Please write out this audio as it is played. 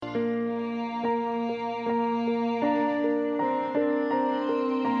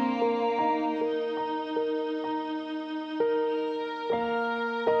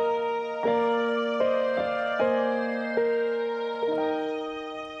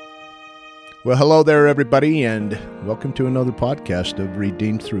Well, hello there, everybody, and welcome to another podcast of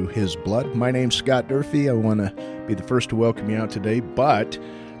Redeemed Through His Blood. My name's Scott Durfee. I want to be the first to welcome you out today, but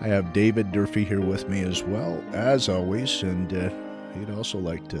I have David Durfee here with me as well, as always, and he'd also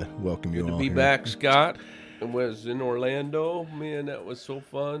like to welcome you all. Good to be back, Scott. I was in Orlando. Man, that was so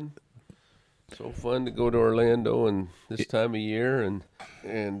fun. So fun to go to Orlando and this time of year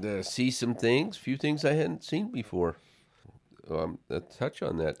and see some things, few things I hadn't seen before. I'll touch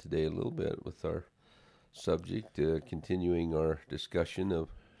on that today a little bit with our subject, continuing our discussion of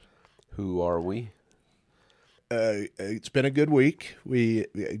who are we. It's been a good week.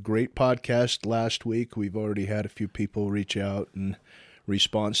 A great podcast last week. We've already had a few people reach out in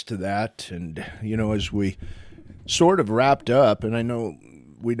response to that. And, you know, as we sort of wrapped up, and I know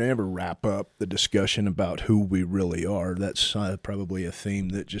we never wrap up the discussion about who we really are. That's probably a theme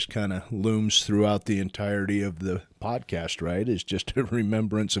that just kind of looms throughout the entirety of the podcast, right? Is just a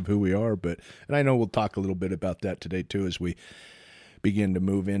remembrance of who we are. And I know we'll talk a little bit about that today, too, as we begin to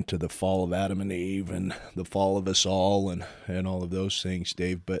move into the fall of Adam and Eve and the fall of us all and all of those things,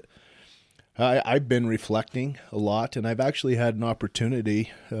 Dave. But I've been reflecting a lot, and I've actually had an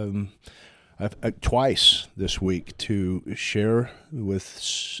opportunity twice this week to share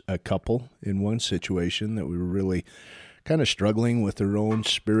with a couple in one situation that we were really kind of struggling with their own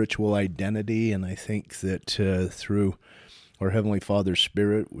spiritual identity. And I think that through our Heavenly Father's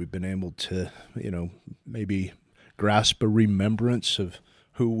Spirit, we've been able to, maybe grasp a remembrance of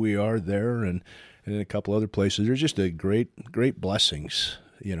who we are there and in a couple other places. There's just a great blessings,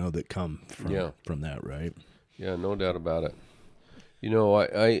 that come from that, right? Yeah, no doubt about it.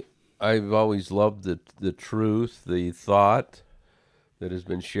 I've always loved the truth, the thought that has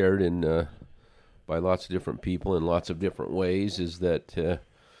been shared by lots of different people in lots of different ways is that,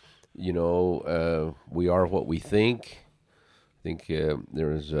 we are what we think. I think there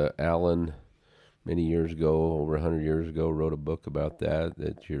was Alan many years ago, over 100 years ago, wrote a book about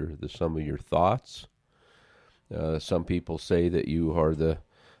that you're the sum of your thoughts. Some people say that you are the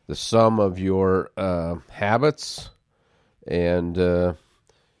sum of your habits,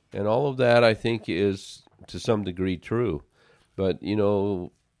 and all of that, I think, is to some degree true. But,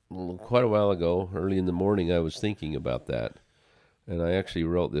 quite a while ago, early in the morning, I was thinking about that. And I actually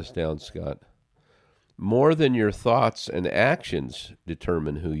wrote this down, Scott. More than your thoughts and actions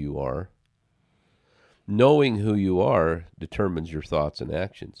determine who you are. Knowing who you are determines your thoughts and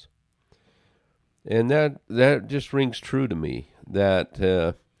actions. And that just rings true to me,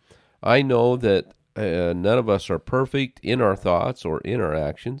 that I know that none of us are perfect in our thoughts or in our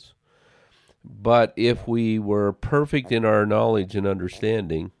actions. But if we were perfect in our knowledge and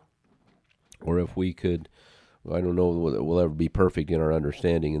understanding, or if we could, I don't know whether we'll ever be perfect in our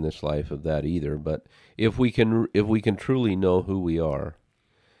understanding in this life of that either, but if we can truly know who we are,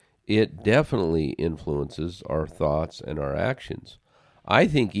 it definitely influences our thoughts and our actions. I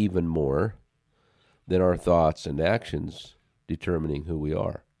think even more than our thoughts and actions determining who we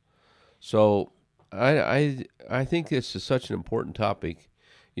are. So I think this is such an important topic.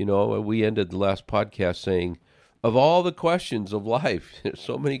 We ended the last podcast saying, of all the questions of life, there's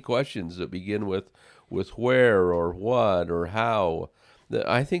so many questions that begin with where or what or how.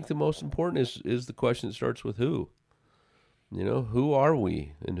 I think the most important is the question that starts with who. Who are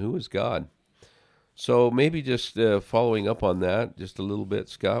we and who is God? So maybe just following up on that just a little bit,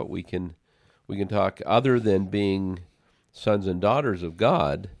 Scott, we can talk, other than being sons and daughters of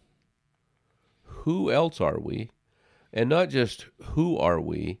God, who else are we? And not just who are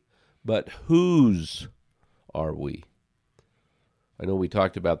we, but whose are we? I know we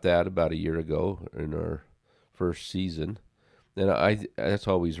talked about that about a year ago in our first season. And that's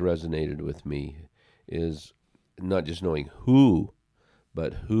always resonated with me, is not just knowing who,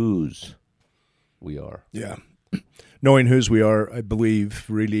 but whose we are. Yeah. Knowing whose we are, I believe,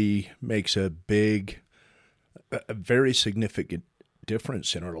 really makes a very significant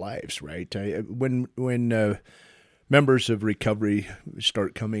difference in our lives, right? When members of recovery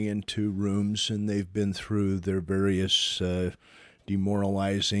start coming into rooms and they've been through their various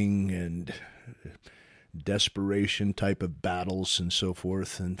demoralizing and desperation type of battles and so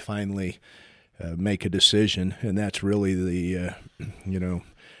forth, and finally make a decision, and that's really the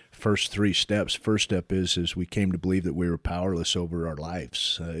first three steps. First step is we came to believe that we were powerless over our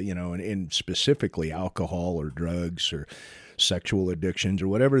lives, and specifically alcohol or drugs or sexual addictions or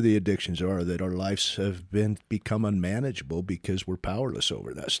whatever the addictions are, that our lives have become unmanageable because we're powerless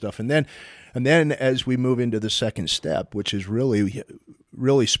over that stuff. And then as we move into the second step, which is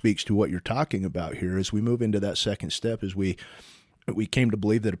really speaks to what you're talking about here, as we move into that second step, is we came to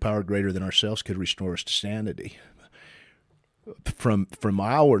believe that a power greater than ourselves could restore us to sanity. From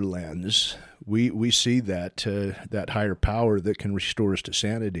our lens, we see that that higher power that can restore us to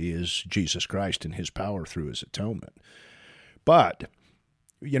sanity is Jesus Christ and his power through his atonement. But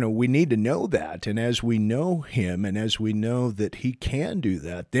we need to know that, and as we know him and as we know that he can do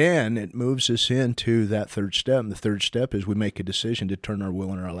that, then it moves us into that third step. And the third step is we make a decision to turn our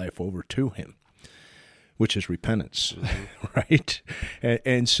will and our life over to him, which is repentance, right?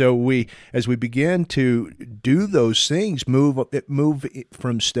 And so as we begin to do those things, move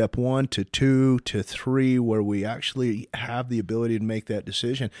from step 1 to 2 to 3, where we actually have the ability to make that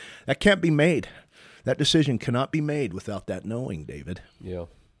decision. That can't be made. That decision cannot be made without that knowing, David. Yeah.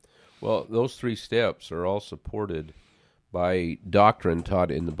 Well, those 3 steps are all supported by doctrine taught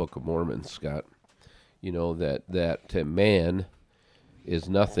in the Book of Mormon, Scott. That man is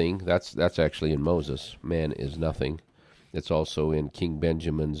nothing. That's actually in Moses. Man is nothing. It's also in King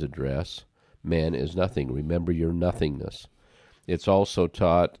Benjamin's address. Man is nothing. Remember your nothingness. It's also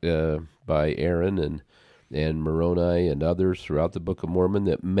taught by Aaron and Moroni and others throughout the Book of Mormon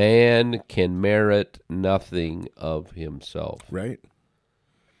that man can merit nothing of himself. Right.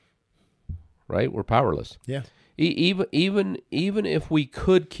 Right? We're powerless. Yeah. Even if we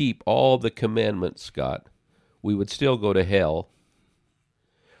could keep all the commandments, Scott, we would still go to hell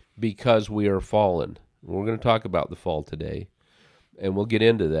because we are fallen. We're going to talk about the fall today, and we'll get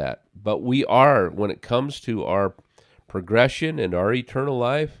into that. But we are, when it comes to our progression and our eternal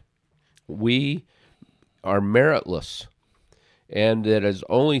life, we are meritless, and it is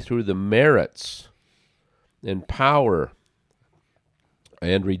only through the merits and power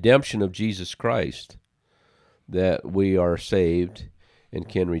and redemption of Jesus Christ that we are saved and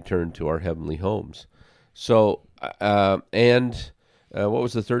can return to our heavenly homes. So, what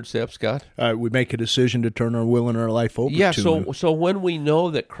was the third step, Scott? We make a decision to turn our will and our life over to him. So when we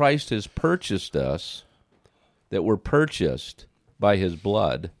know that Christ has purchased us, that we're purchased by his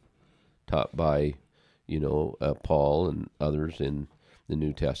blood, taught by Paul and others in the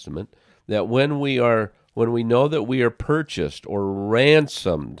New Testament, that when we know that we are purchased or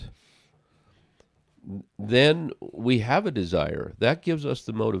ransomed, then we have a desire. That gives us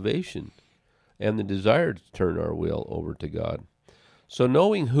the motivation and the desire to turn our will over to God. So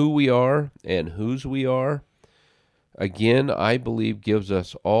knowing who we are and whose we are, again, I believe gives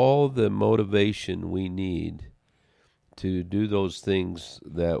us all the motivation we need to do those things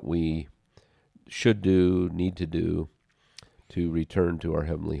that we should do, need to do, to return to our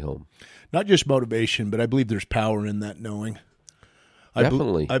heavenly home. Not just motivation, but I believe there's power in that knowing.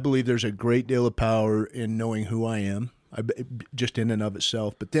 Definitely. I believe there's a great deal of power in knowing who I am, just in and of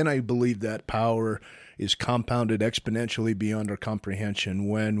itself. But then I believe that power is compounded exponentially beyond our comprehension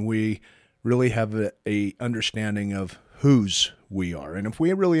when we really have a understanding of whose we are. And if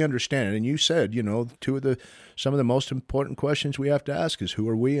we really understand it, and you said, some of the most important questions we have to ask is who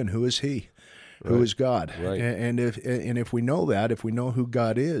are we and who is he? Right. Who is God? Right. And if we know that, if we know who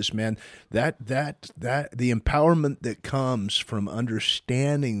God is, man, that the empowerment that comes from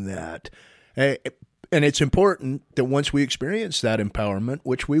understanding that, and it's important that once we experience that empowerment,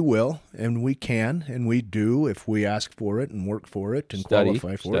 which we will, and we can, and we do if we ask for it and work for it and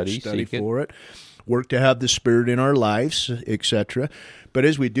qualify for it, study for it, work to have the Spirit in our lives, etc. But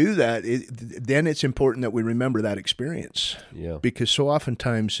as we do that, then it's important that we remember that experience. Yeah. Because so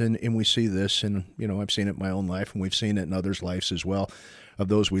oftentimes, and we see this, and I've seen it in my own life, and we've seen it in others' lives as well, of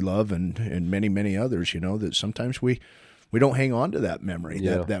those we love and many, many others, that sometimes we don't hang on to that memory,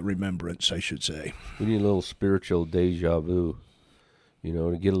 that remembrance, I should say. We need a little spiritual deja vu,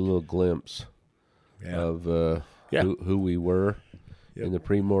 to get a little glimpse of who we were in the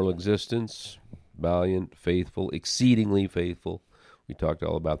pre-mortal existence, valiant, faithful, exceedingly faithful. We talked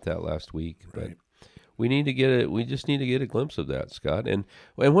all about that last week, right. But we need to get it. We just need to get a glimpse of that, Scott. And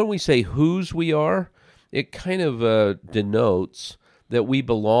when we say whose we are, it kind of denotes that we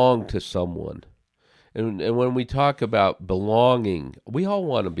belong to someone. And when we talk about belonging, we all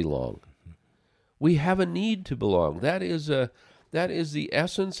want to belong. We have a need to belong. That is the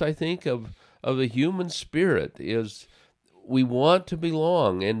essence, I think, of the human spirit. Is we want to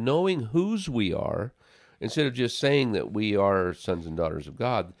belong, and knowing whose we are, instead of just saying that we are sons and daughters of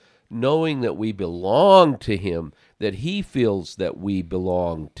God, knowing that we belong to him, that he feels that we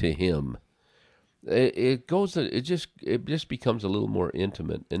belong to him. It just becomes a little more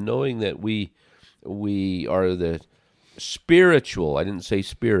intimate, and knowing that we are the spiritual, I didn't say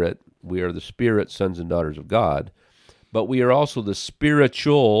spirit, we are the spirit sons and daughters of God, but we are also the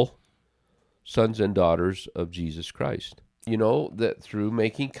spiritual sons and daughters of Jesus Christ. That through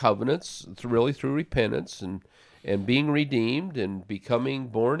making covenants, through repentance and being redeemed and becoming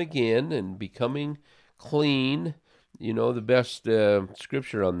born again and becoming clean The best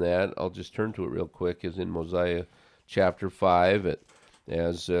scripture on that, I'll just turn to it real quick, is in Mosiah chapter 5,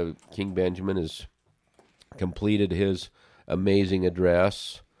 as King Benjamin has completed his amazing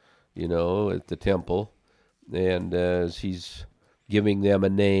address, at the temple. And as he's giving them a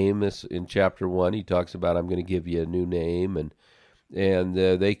name, in chapter 1, he talks about, I'm going to give you a new name. And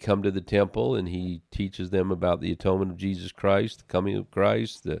they come to the temple, and he teaches them about the atonement of Jesus Christ, the coming of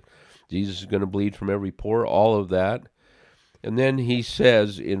Christ, that Jesus is going to bleed from every pore, all of that. And then he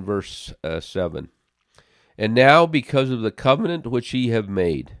says in verse 7, And now because of the covenant which ye have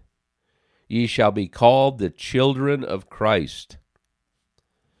made, ye shall be called the children of Christ,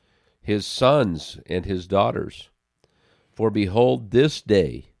 his sons and his daughters. For behold, this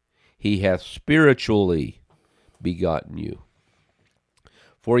day he hath spiritually begotten you.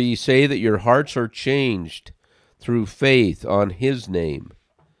 For ye say that your hearts are changed through faith on his name.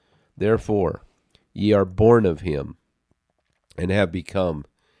 Therefore ye are born of him, and have become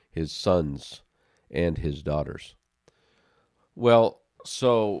his sons and his daughters. Well,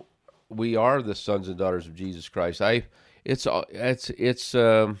 so we are the sons and daughters of Jesus Christ. We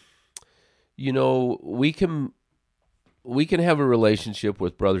can have a relationship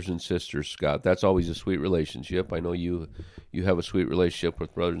with brothers and sisters, Scott. That's always a sweet relationship. I know you have a sweet relationship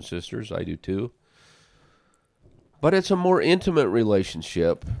with brothers and sisters. I do too. But it's a more intimate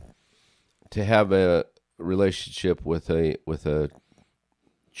relationship to have a relationship with a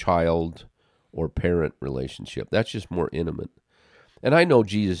child or parent relationship. That's just more intimate. And I know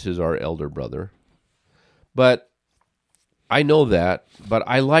Jesus is our elder brother. But I know that, but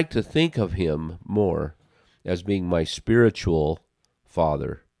I like to think of him more as being my spiritual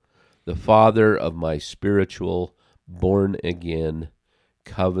father, the father of my spiritual, born-again,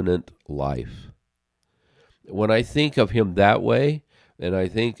 covenant life. When I think of him that way, and I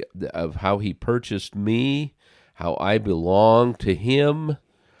think of how he purchased me, how I belong to him,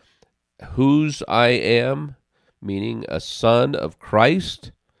 whose I am, meaning a son of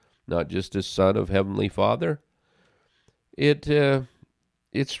Christ, not just a son of Heavenly Father, it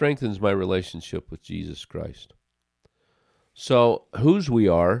strengthens my relationship with Jesus Christ. So, whose we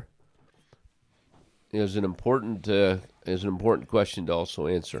are is an important question to also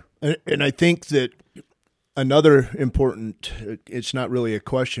answer. And I think that another important, it's not really a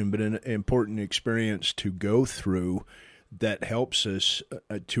question, but an important experience to go through that helps us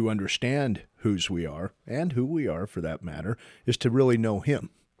to understand whose we are, and who we are for that matter, is to really know him.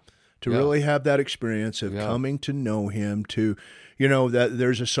 To really have that experience of coming to know him, that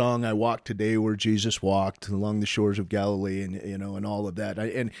there's a song, I Walked Today, where Jesus walked along the shores of Galilee, and all of that.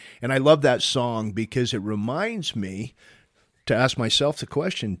 And I love that song because it reminds me to ask myself the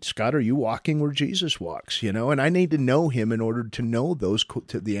question, Scott, are you walking where Jesus walks? And I need to know him in order to know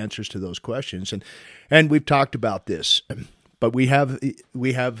the answers to those questions. And we've talked about this, but we have,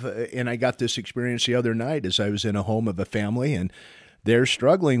 and I got this experience the other night as I was in a home of a family, and they're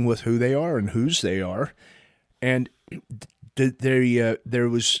struggling with who they are and whose they are. And the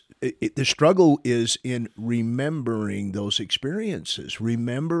struggle is in remembering those experiences,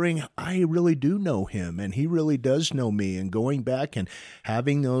 remembering I really do know him and he really does know me, and going back and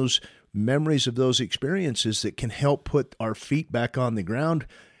having those memories of those experiences that can help put our feet back on the ground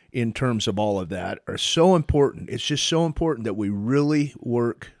in terms of all of that are so important. It's just so important that we really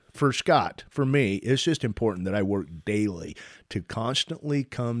work. For Scott, for me, it's just important that I work daily to constantly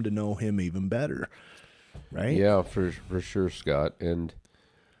come to know him even better, right? Yeah, for sure, Scott. And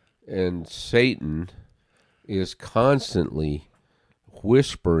Satan is constantly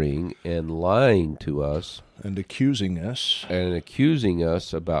whispering and lying to us. And accusing us.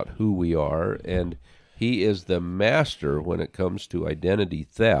 About who we are. And he is the master when it comes to identity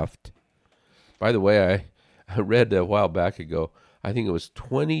theft. By the way, I read a while back ago, I think it was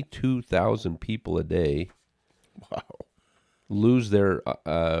 22,000 people a day lose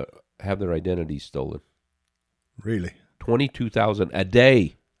have their identity stolen. Really? 22,000 a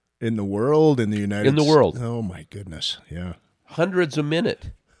day. In the world, in the United States? In the world. Oh, my goodness, yeah. Hundreds a minute.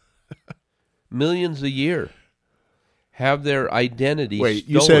 Millions a year have their identity stolen. Wait,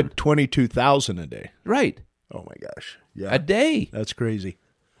 you said 22,000 a day? Right. Oh, my gosh. Yeah. A day. That's crazy.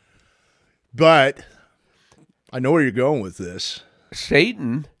 But I know where you're going with this.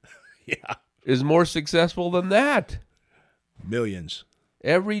 Satan is more successful than that. Millions.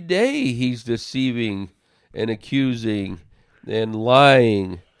 Every day he's deceiving and accusing and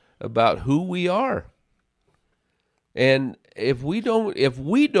lying about who we are. And if we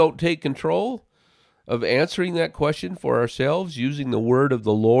don't take control of answering that question for ourselves using the word of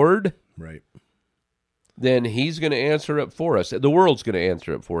the Lord, right, then he's going to answer it for us. The world's going to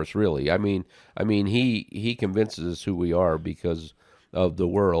answer it for us, really. I mean, he convinces us who we are because of the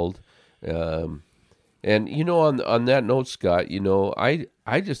world. And on that note, Scott,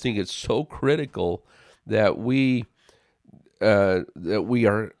 I just think it's so critical that we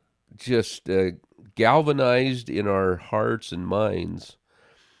are just galvanized in our hearts and minds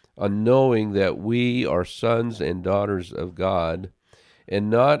on knowing that we are sons and daughters of God, and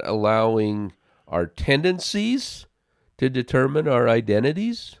not allowing our tendencies to determine our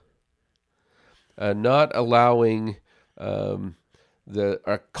identities, not allowing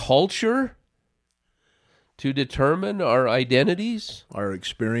our culture to determine our identities, our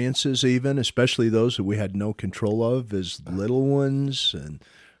experiences, even, especially those that we had no control of as little ones. And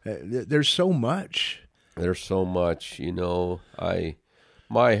there's so much. There's so much,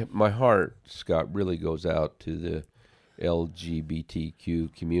 my heart, Scott, really goes out to the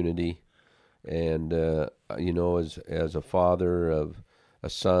LGBTQ community. And, as a father of a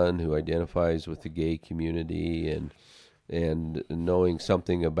son who identifies with the gay community, and knowing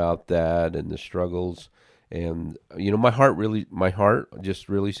something about that and the struggles, and my heart just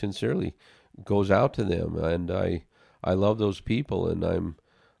really sincerely goes out to them, and I love those people, and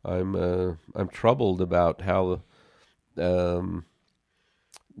I'm troubled about how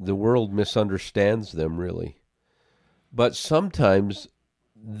the world misunderstands them, really. But sometimes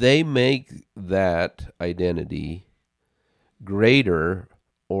they make that identity greater,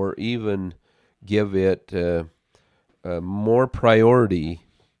 or even give it more priority,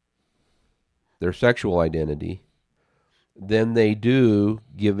 their sexual identity, than they do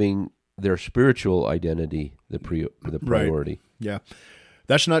giving their spiritual identity the priority. Right. Yeah.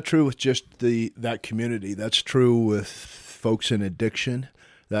 That's not true with just that community. That's true with folks in addiction.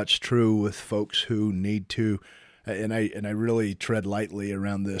 That's true with folks who need to, and I really tread lightly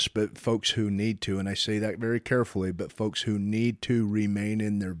around this, but folks who need to, and I say that very carefully, but folks who need to remain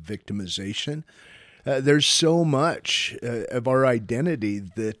in their victimization. There's so much of our identity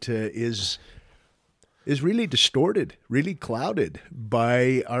that is really distorted, really clouded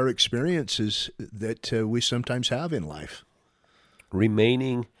by our experiences that we sometimes have in life. I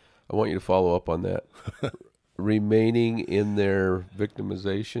want you to follow up on that. Remaining in their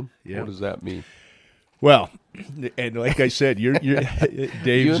victimization. Yeah. What does that mean? Well, and like I said, you're Dave.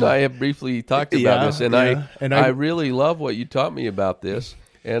 You and I have briefly talked about this, and I really love what you taught me about this,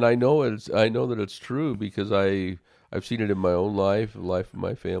 and I know that it's true because I've seen it in my own life, the life of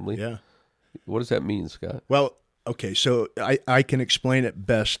my family. Yeah. What does that mean, Scott? Well, okay, so I can explain it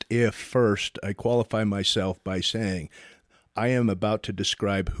best if first I qualify myself by saying I am about to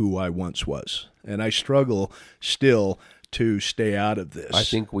describe who I once was, and I struggle still to stay out of this. I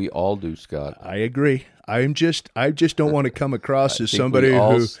think we all do, Scott. I agree. I just don't want to come across as somebody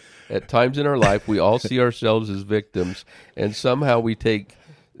who, at times in our life, we all see ourselves as victims, and somehow we take,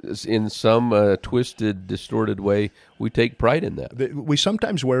 in some twisted, distorted way, we take pride in that. We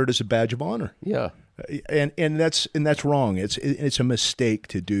sometimes wear it as a badge of honor. Yeah. And that's wrong. It's a mistake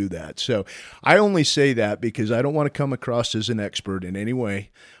to do that. So I only say that because I don't want to come across as an expert in any way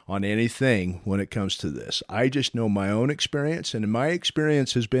on anything when it comes to this. I just know my own experience, and my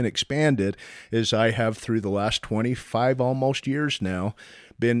experience has been expanded as I have through the last 25 almost years now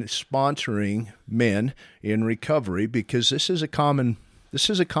been sponsoring men in recovery, because this is a common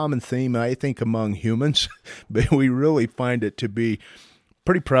theme, I think, among humans, but we really find it to be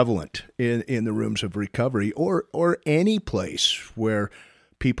pretty prevalent in the rooms of recovery, or any place where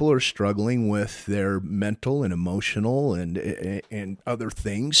people are struggling with their mental and emotional and other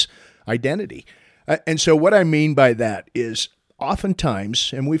things, identity. And so what I mean by that is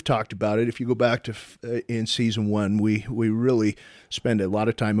oftentimes, and we've talked about it, if you go back to in season 1, we really spend a lot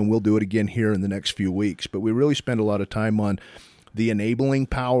of time, and we'll do it again here in the next few weeks, but we really spend a lot of time on the enabling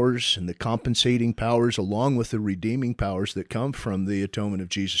powers and the compensating powers, along with the redeeming powers that come from the atonement of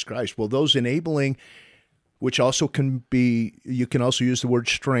Jesus Christ. Well, those enabling, which also can be, you can also use the word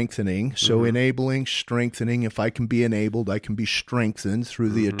strengthening. So enabling, strengthening. If I can be enabled, I can be strengthened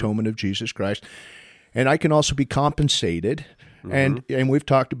through the atonement of Jesus Christ. And I can also be compensated. And we've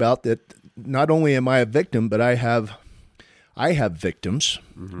talked about that not only am I a victim, but I have victims,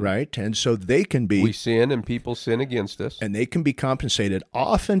 right? And so they can be... We sin and people sin against us. And they can be compensated.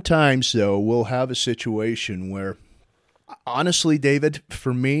 Oftentimes, though, we'll have a situation where, honestly, David,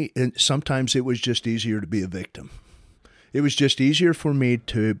 for me, sometimes it was just easier to be a victim. It was just easier for me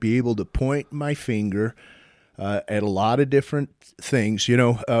to be able to point my finger at a lot of different things.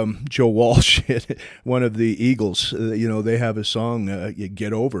 Joe Walsh, one of the Eagles, they have a song, "You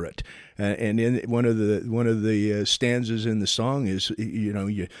Get Over It," and in one of the stanzas in the song is,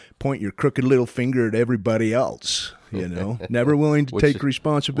 you point your crooked little finger at everybody else. Never willing to take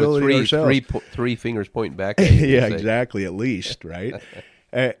responsibility ourselves. Three fingers pointing back at you. Yeah, exactly, at least, right?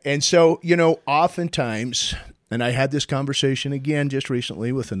 And so, oftentimes, and I had this conversation again just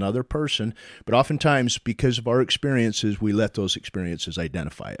recently with another person, but oftentimes because of our experiences, we let those experiences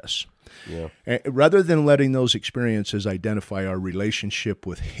identify us. Yeah. Rather than letting those experiences identify our relationship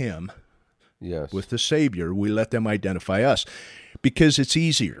with Him, yes, with the Savior, we let them identify us because it's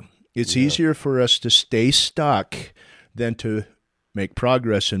easier. It's easier for us to stay stuck than to make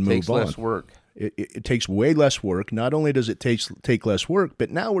progress and move on. Takes less work. It takes way less work. Not only does it take less work,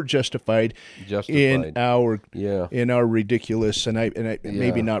 but now we're justified. in our ridiculous,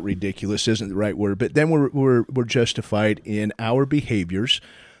 maybe not ridiculous isn't the right word, but then we're justified in our behaviors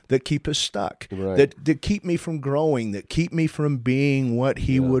that keep us stuck, right. that keep me from growing, that keep me from being what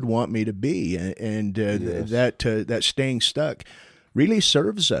He would want me to be, and that staying stuck really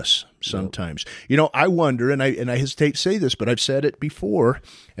serves us sometimes. I wonder, and I hesitate to say this, but I've said it before,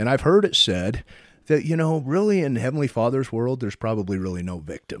 and I've heard it said, that, really in Heavenly Father's world, there's probably really no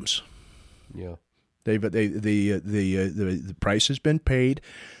victims. Yeah. The price has been paid,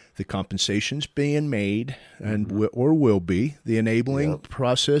 the compensation's being made, and or will be. The enabling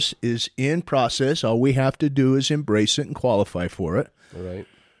process is in process. All we have to do is embrace it and qualify for it. All right.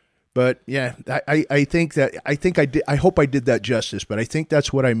 But yeah, I think I did. I hope I did that justice. But I think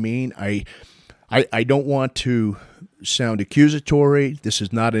that's what I mean. I don't want to sound accusatory. This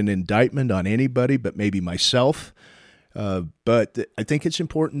is not an indictment on anybody, but maybe myself. But I think it's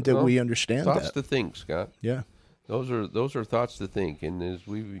important that we understand thoughts that. to think, Scott. Yeah, those are thoughts to think, and as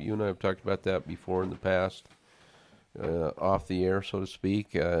you and I have talked about that before in the past. Off the air, so to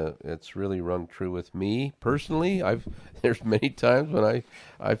speak, it's really rung true with me personally. There's many times when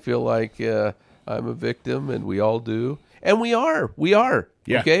I feel like I'm a victim, and we all do, and we are.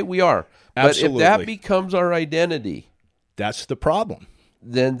 Yeah. Okay, we are. Absolutely. But if that becomes our identity, that's the problem.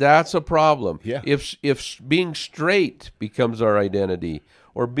 Then that's a problem. Yeah. If being straight becomes our identity,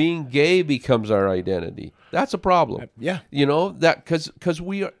 or being gay becomes our identity, that's a problem. Yeah. That because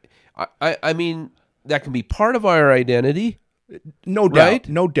we are. I mean. That can be part of our identity, no doubt, right?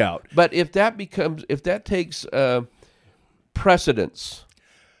 No doubt. But if that takes precedence,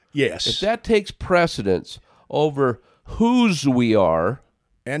 yes, if that takes precedence over whose we are,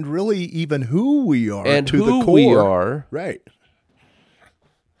 and really even who we are, and to who the core, we are, right,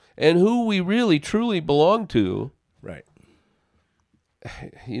 and who we really truly belong to, right,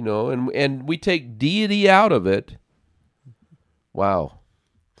 and we take deity out of it. Wow.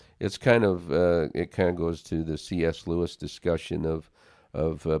 It's kind of goes to the C.S. Lewis discussion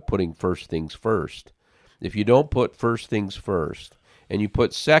of putting first things first. If you don't put first things first and you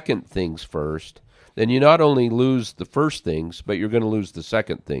put second things first, then you not only lose the first things, but you're going to lose the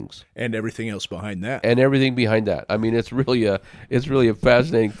second things and everything else behind that. And everything behind that. I mean, it's really a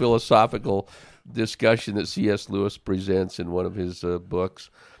fascinating philosophical discussion that C.S. Lewis presents in one of his books.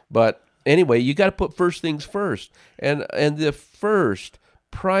 But anyway, you got to put first things first, and the first,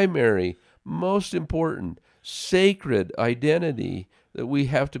 primary, most important, sacred identity that we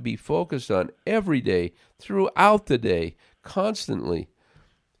have to be focused on every day, throughout the day, constantly,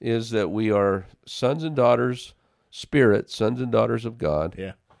 is that we are sons and daughters, sons and daughters of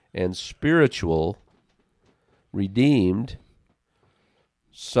God, and spiritual, redeemed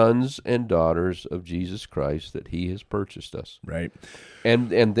sons and daughters of Jesus Christ, that He has purchased us. Right. And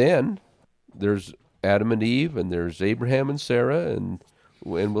then there's Adam and Eve, and there's Abraham and Sarah, and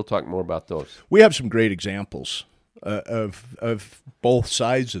we'll talk more about those. We have some great examples of both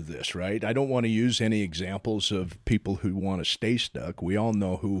sides of this, right? I don't want to use any examples of people who want to stay stuck. We all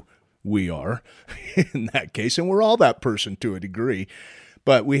know who we are in that case, and we're all that person to a degree.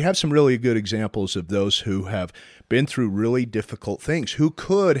 But we have some really good examples of those who have been through really difficult things, who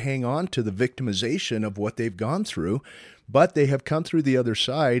could hang on to the victimization of what they've gone through, but they have come through the other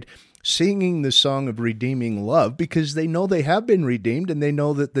side singing the song of redeeming love because they know they have been redeemed, and they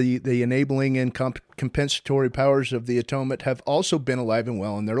know that the enabling and compensatory powers of the atonement have also been alive and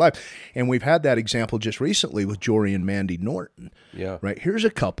well in their life. And we've had that example just recently with Jory and Mandy Norton. Yeah. Right. Here's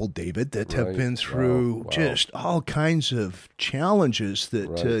a couple, David, that have been through just all kinds of challenges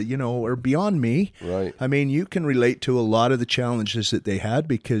that, are beyond me. Right. I mean, you can relate to a lot of the challenges that they had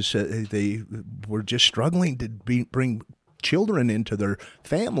because they were just struggling to bring children into their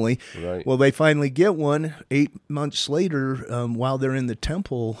family. Right. Well, they finally get one 8 months later while they're in the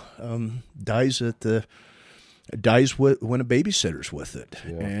temple, dies at the dies when a babysitter's with it.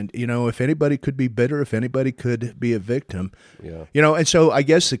 Yeah. And, if anybody could be bitter, if anybody could be a victim, Yeah. and so I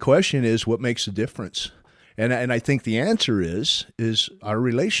guess the question is, what makes a difference? And I think the answer is our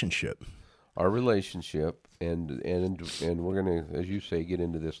relationship. Our relationship, and we're going to, as you say, get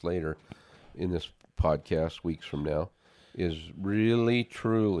into this later in this podcast weeks from now, is really,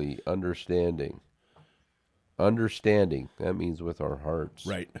 truly understanding. Understanding, that means with our hearts,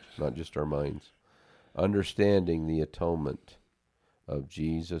 right? Not just our minds. Understanding the atonement of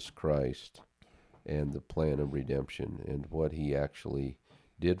Jesus Christ and the plan of redemption and what he actually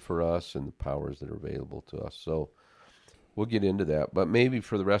did for us and the powers that are available to us. So we'll get into that. But maybe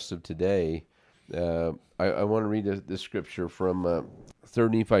for the rest of today, I want to read this scripture from 3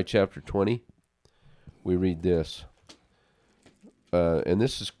 Nephi chapter 20. We read this. And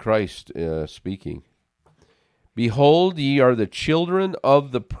this is Christ speaking. Behold, ye are the children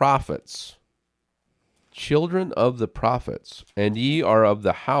of the prophets, and ye are of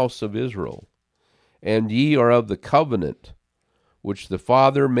the house of Israel, and ye are of the covenant which the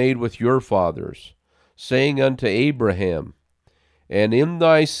Father made with your fathers, saying unto Abraham, and in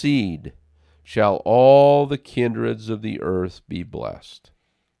thy seed shall all the kindreds of the earth be blessed.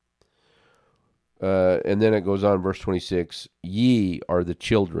 And then it goes on, verse 26, ye are the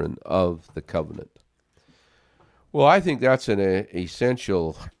children of the covenant. Well, I think that's an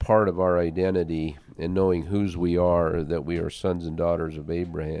essential part of our identity in knowing whose we are, that we are sons and daughters of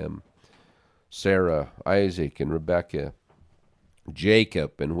Abraham, Sarah, Isaac, and Rebekah,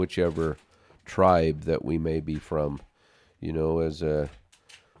 Jacob, and whichever tribe that we may be from. As a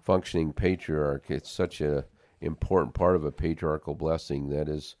functioning patriarch, it's such an important part of a patriarchal blessing that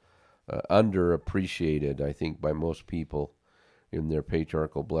is underappreciated, I think, by most people in their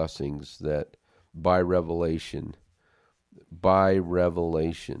patriarchal blessings, that by revelation,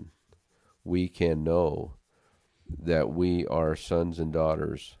 we can know that we are sons and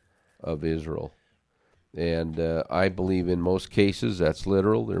daughters of Israel. And I believe in most cases that's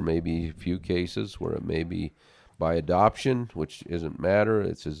literal. There may be a few cases where it may be by adoption, which doesn't matter.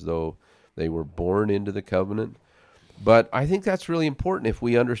 It's as though they were born into the covenant. But I think that's really important if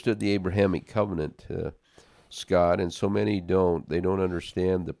we understood the Abrahamic covenant, Scott, and so many don't. They don't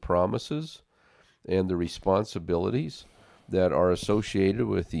understand the promises and the responsibilities that are associated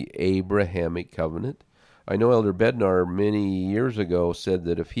with the Abrahamic covenant. I know Elder Bednar many years ago said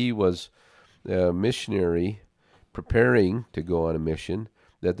that if he was a missionary preparing to go on a mission,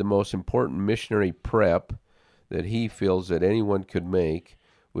 that the most important missionary prep that he feels that anyone could make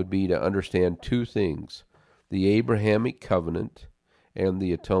would be to understand two things: the Abrahamic covenant and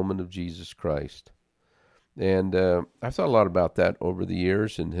the atonement of Jesus Christ. And I've thought a lot about that over the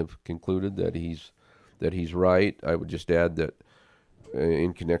years and have concluded that he's right. I would just add that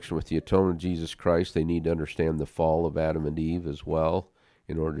in connection with the atonement of Jesus Christ, they need to understand the fall of Adam and Eve as well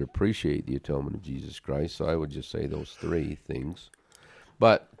in order to appreciate the atonement of Jesus Christ. So I would just say those three things.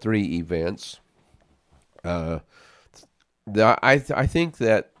 But three events. I think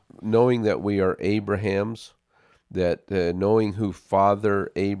that knowing that we are Abraham's, that knowing who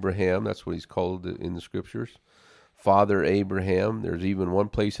Father Abraham, that's what he's called in the Scriptures, Father Abraham. There's even one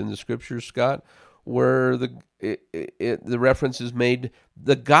place in the Scriptures, Scott, where the reference is made,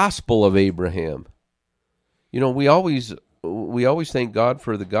 the gospel of Abraham. We always thank God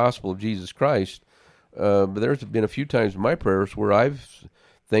for the gospel of Jesus Christ, but there's been a few times in my prayers where I've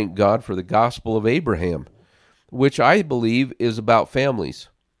thanked God for the gospel of Abraham, which I believe is about families.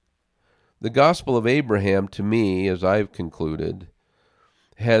 The gospel of Abraham, to me, as I've concluded,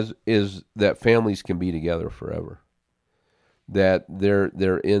 is that families can be together forever, that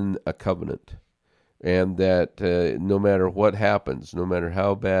they're in a covenant, and that no matter what happens, no matter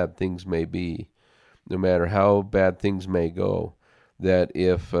how bad things may be, no matter how bad things may go, that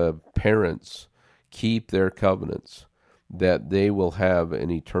if parents keep their covenants, that they will have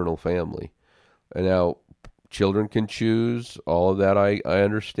an eternal family. And now, children can choose, all of that I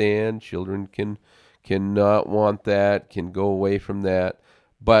understand. Children cannot want that, can go away from that,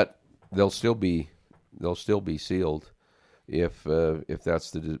 but they'll still be sealed if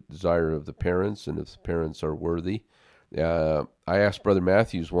that's the desire of the parents and if the parents are worthy. I asked Brother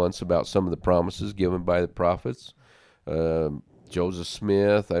Matthews once about some of the promises given by the prophets. Joseph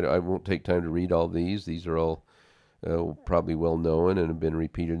Smith, I won't take time to read all these. These are all probably well known and have been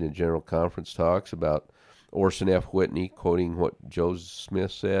repeated in general conference talks about Orson F. Whitney quoting what Joseph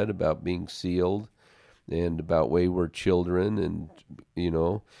Smith said about being sealed and about wayward children, and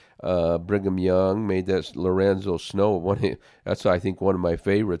Brigham Young made that. Lorenzo Snow, that's I think one of my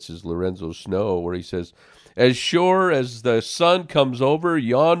favorites is Lorenzo Snow, where he says, "As sure as the sun comes over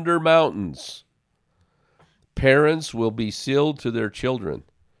yonder mountains, Parents will be sealed to their children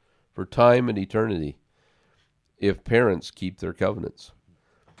for time and eternity if parents keep their covenants.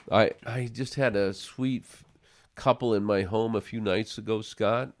 I just had a sweet couple in my home a few nights ago,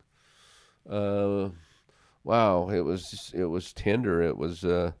 Scott. Wow, it was tender. It was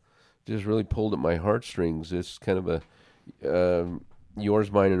just really pulled at my heartstrings. It's kind of a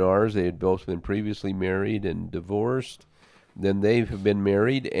yours, mine, and ours. They had both been previously married and divorced. Then they have been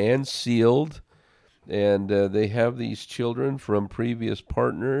married and sealed, and they have these children from previous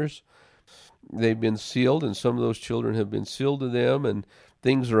partners. They've been sealed, and some of those children have been sealed to them, and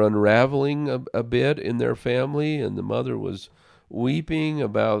things are unraveling a bit in their family, and the mother was weeping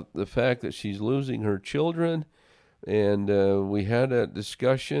about the fact that she's losing her children, and we had a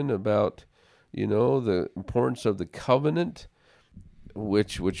discussion about, the importance of the covenant,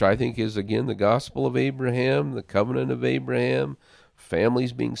 which I think is, again, the gospel of Abraham, the covenant of Abraham,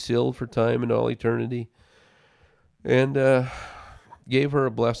 families being sealed for time and all eternity, and gave her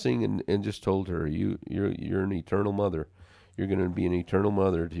a blessing and just told her, you're an eternal mother. You're going to be an eternal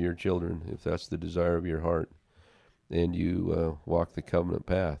mother to your children if that's the desire of your heart, and you walk the covenant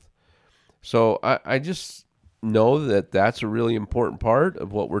path. So I just know that that's a really important part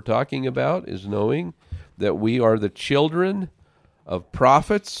of what we're talking about, is knowing that we are the children of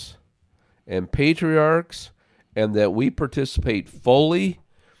prophets and patriarchs, and that we participate fully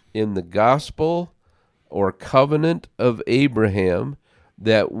in the gospel or covenant of Abraham,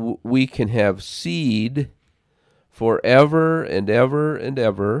 that we can have seed forever and ever and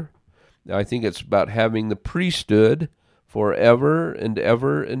ever. I think it's about having the priesthood forever and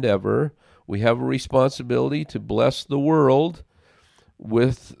ever and ever. We have a responsibility to bless the world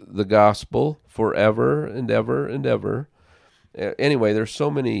with the gospel forever and ever and ever. Anyway, there's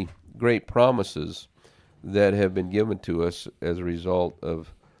so many great promises that have been given to us as a result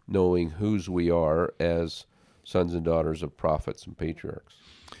of knowing whose we are as sons and daughters of prophets and patriarchs.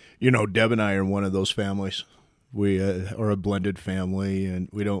 Deb and I are one of those families. We are a blended family, and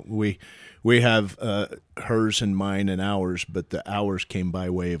we have hers and mine and ours, but the ours came by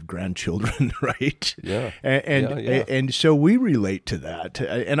way of grandchildren, right? Yeah. And so we relate to that.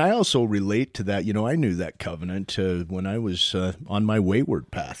 And I also relate to that. I knew that covenant when I was on my wayward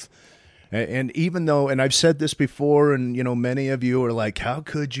path. And even though, and I've said this before, and, many of you are like, how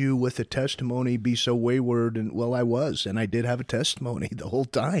could you with a testimony be so wayward? And well, I was, and I did have a testimony the whole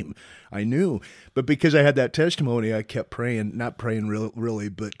time. I knew. But because I had that testimony, I kept praying, not praying really,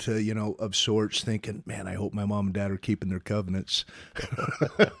 but, of sorts, thinking, man, I hope my mom and dad are keeping their covenants.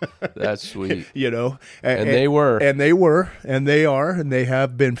 That's sweet. And they were. And they were, and they are, and they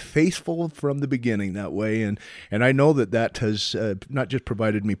have been faithful from the beginning that way. And I know that has not just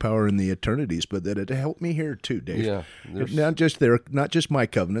provided me power in the eternities, but that it helped me here too, Dave. Yeah. Not just my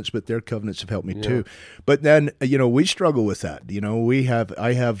covenants, but their covenants have helped me too. But then, we struggle with that.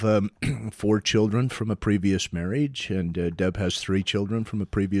 I have 4 children from a previous marriage, and Deb has 3 children from a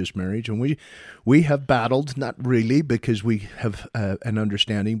previous marriage, and we have battled, not really because we have an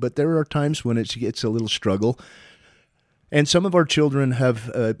understanding, but there are times when it's a little struggle. And some of our children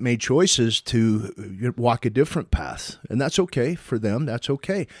have made choices to walk a different path, and that's okay for them. That's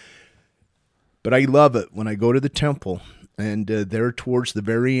okay. But I love it when I go to the temple, and there towards the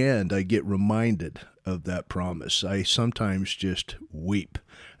very end, I get reminded of that promise. I sometimes just weep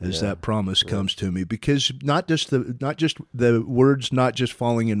as that promise comes to me, because not just the words, not just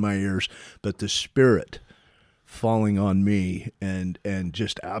falling in my ears, but the Spirit falling on me and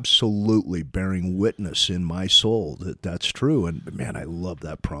just absolutely bearing witness in my soul that that's true. And man, I love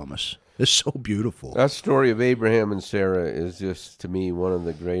that promise. It's so beautiful. That story of Abraham and Sarah is just, to me, one of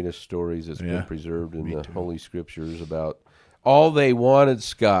the greatest stories that's been preserved in the Holy Scriptures about all they wanted,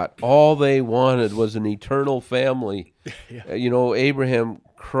 Scott. All they wanted was an eternal family. Abraham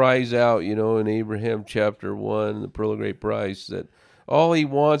cries out, in Abraham chapter 1, the Pearl of Great Price, that all he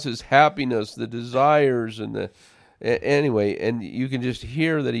wants is happiness, the desires, and anyway, and you can just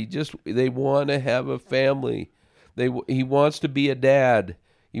hear that they want to have a family. He wants to be a dad.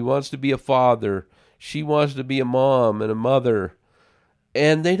 He wants to be a father. She wants to be a mom and a mother.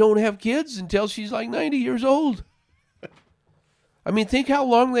 And they don't have kids until she's like 90 years old. I mean, think how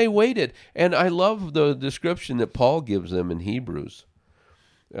long they waited. And I love the description that Paul gives them in Hebrews,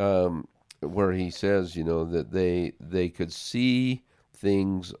 where he says, that they could see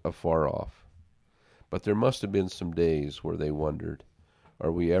things afar off. But there must have been some days where they wondered,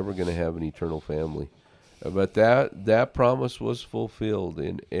 are we ever going to have an eternal family? But that promise was fulfilled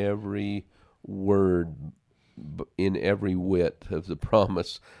in every word, in every whit of the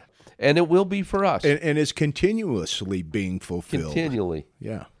promise. And it will be for us. And it's continuously being fulfilled. Continually.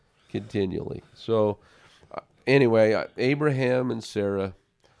 Yeah. Continually. So anyway, Abraham and Sarah,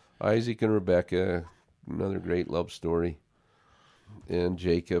 Isaac and Rebekah, another great love story, and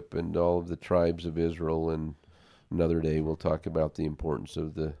Jacob and all of the tribes of Israel. And another day we'll talk about the importance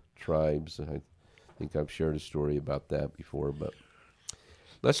of the tribes. I think I've shared a story about that before, but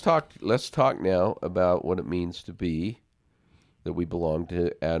let's talk now about what it means to be that we belong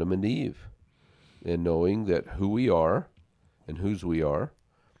to Adam and Eve, and knowing that who we are and whose we are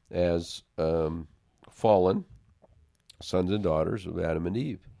as fallen sons and daughters of Adam and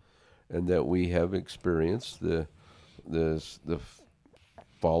Eve, and that we have experienced the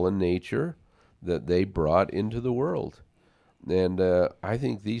fallen nature that they brought into the world. And I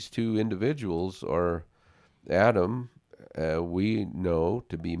think these two individuals are Adam, we know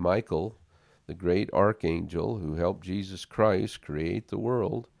to be Michael, the great archangel who helped Jesus Christ create the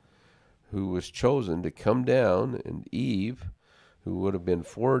world, who was chosen to come down, and Eve, who would have been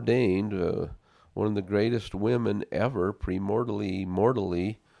foreordained, one of the greatest women ever,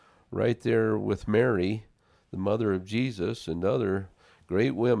 mortally, right there with Mary, the mother of Jesus, and other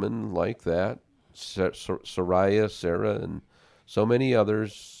great women like that, Sarah, and so many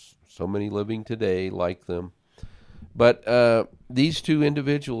others, so many living today like them. But these two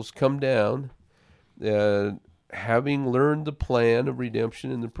individuals come down, having learned the plan of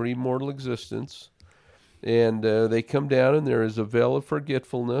redemption in the pre-mortal existence, and they come down, and there is a veil of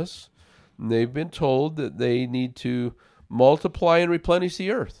forgetfulness, and they've been told that they need to multiply and replenish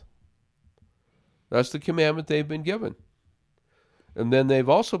the earth. That's the commandment they've been given. And then they've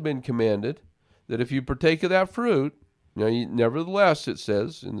also been commanded that if you partake of that fruit, nevertheless, it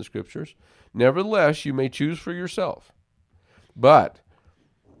says in the scriptures, nevertheless, you may choose for yourself. But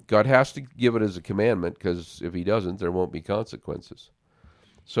God has to give it as a commandment, because if he doesn't, there won't be consequences.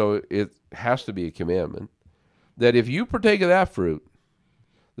 So it has to be a commandment that if you partake of that fruit,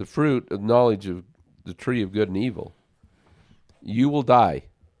 the fruit of knowledge of the tree of good and evil, you will die.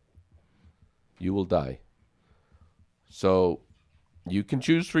 You will die. So you can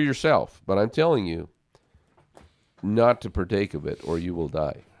choose for yourself, but I'm telling you not to partake of it, or you will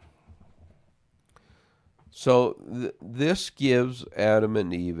die. So this gives Adam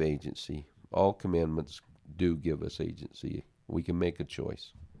and Eve agency. All commandments do give us agency. We can make a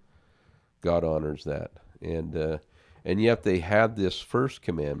choice. God honors that. And yet they had this first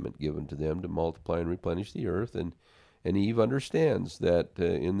commandment given to them to multiply and replenish the earth, and Eve understands that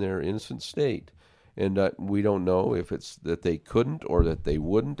in their innocent state. And we don't know if it's that they couldn't or that they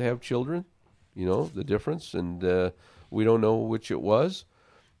wouldn't have children, the difference, and we don't know which it was,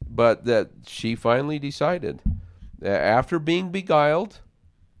 but that she finally decided, after being beguiled,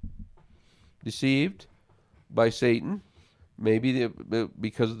 deceived by Satan, maybe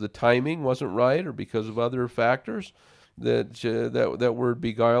because the timing wasn't right or because of other factors, that word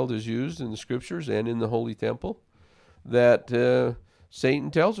beguiled is used in the scriptures and in the Holy Temple, that Satan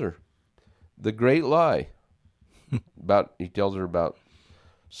tells her the great lie. He tells her about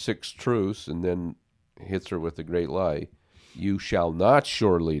 6 truths and then hits her with the great lie. You shall not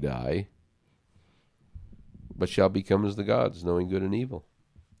surely die, but shall become as the gods, knowing good and evil.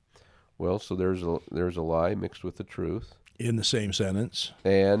 Well, so there's a lie mixed with the truth. In the same sentence.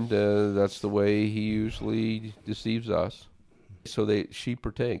 And that's the way he usually deceives us. So she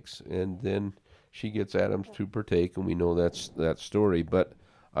partakes, and then she gets Adam to partake, and we know that's that story. But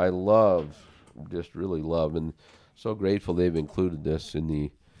I really love, and so grateful they've included this in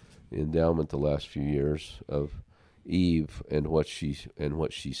the endowment the last few years of Eve and what she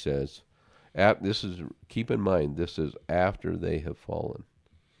says. Keep in mind, this is after they have fallen.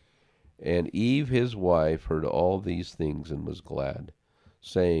 And Eve, his wife, heard all these things and was glad,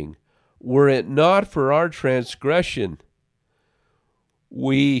 saying, were it not for our transgression,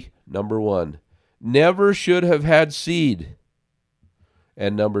 we, number 1, never should have had seed.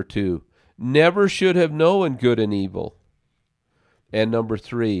 And number 2, never should have known good and evil. And number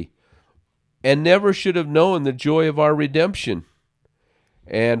 3, and never should have known the joy of our redemption.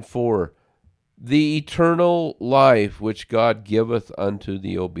 And 4, the eternal life which God giveth unto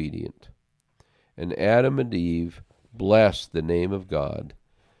the obedient. And Adam and Eve blessed the name of God,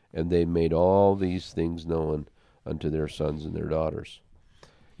 and they made all these things known unto their sons and their daughters.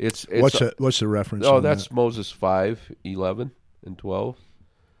 What's the reference? Oh, that's that? Moses 5:11 and 12.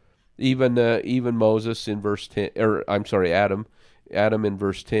 Even Moses in verse 10, Adam in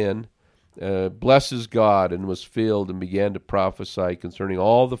verse 10, blesses God and was filled and began to prophesy concerning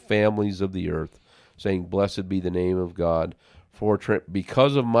all the families of the earth, saying, blessed be the name of God, for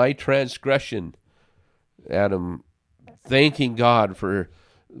because of my transgression. Adam thanking God for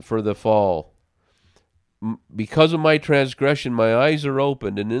the fall. Because of my transgression, my eyes are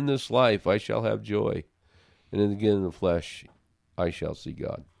opened, and in this life I shall have joy. and again in the flesh I shall see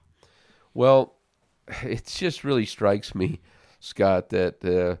God. Well, it just really strikes me, Scott,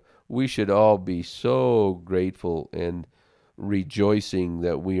 that we should all be so grateful and rejoicing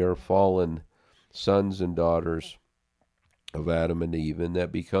that we are fallen sons and daughters of Adam and Eve, and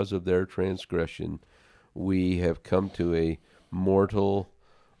that because of their transgression, we have come to a mortal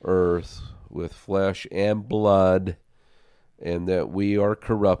earth with flesh and blood, and that we are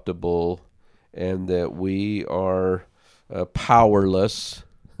corruptible, and that we are powerless.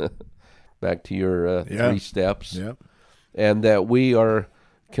 Back to your 3 steps. Yeah. And that we are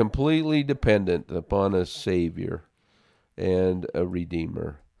completely dependent upon a Savior and a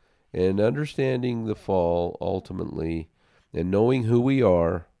Redeemer. And understanding the fall ultimately, and knowing who we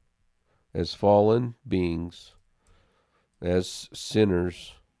are as fallen beings, as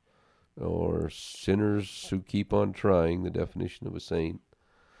sinners, or sinners who keep on trying, the definition of a saint,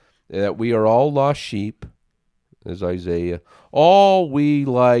 that we are all lost sheep, as Isaiah, all we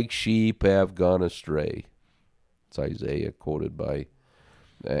like sheep have gone astray. It's Isaiah quoted by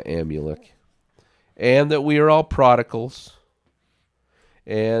Amulek. And that we are all prodigals.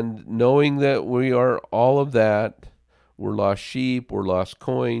 And knowing that we are all of that, we're lost sheep, we're lost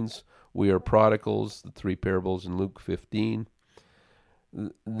coins, we are prodigals, the 3 parables in Luke 15,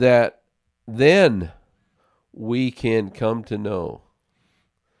 that then we can come to know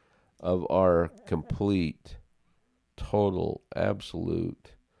of our complete, total,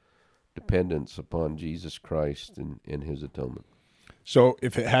 absolute dependence upon Jesus Christ and his atonement. So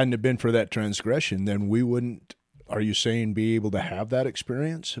if it hadn't have been for that transgression, then we wouldn't, are you saying, be able to have that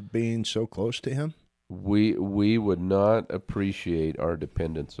experience of being so close to him? We would not appreciate our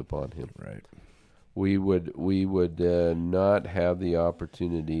dependence upon him. Right. We would not have the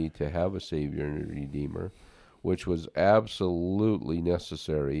opportunity to have a Savior and a Redeemer, which was absolutely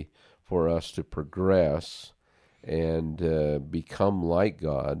necessary for us to progress and become like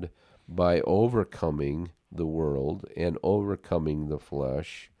God by overcoming the world and overcoming the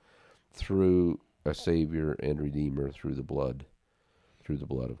flesh through a Savior and Redeemer through the blood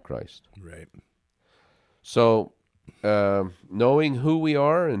of Christ. Right. So knowing who we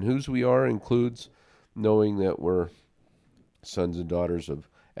are and whose we are includes knowing that we're sons and daughters of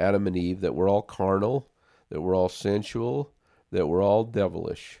Adam and Eve, that we're all carnal, that we're all sensual, that we're all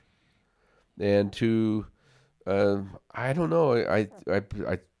devilish. And to, I don't know, I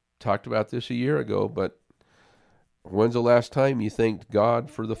talked about this a year ago, but when's the last time you thanked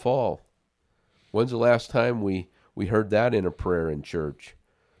God for the fall? When's the last time we heard that in a prayer in church,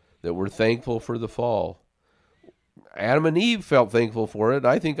 that we're thankful for the fall? Adam and Eve felt thankful for it.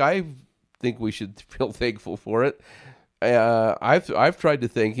 I think we should feel thankful for it. I've tried to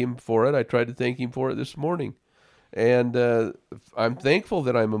thank him for it. I tried to thank him for it this morning. And I'm thankful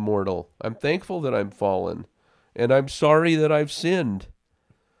that I'm immortal. I'm thankful that I'm fallen. And I'm sorry that I've sinned.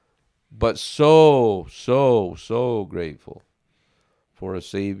 But so grateful for a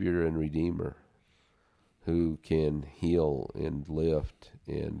Savior and Redeemer who can heal and lift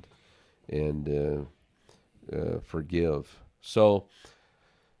and forgive. So,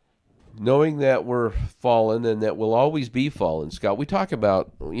 knowing that we're fallen and that we'll always be fallen, Scott, we talk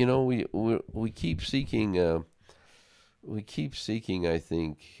about, we keep seeking, I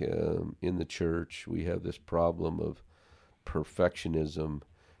think, in the church, we have this problem of perfectionism,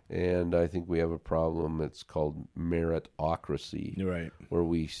 and I think we have a problem that's called meritocracy, Right. where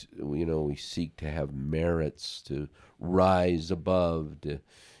we seek to have merits, to rise above, to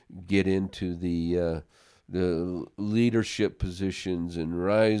get into the leadership positions and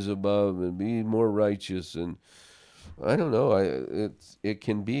rise above and be more righteous. And I don't know, it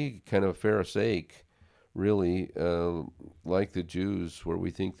can be kind of Pharisaic, really, like the Jews, where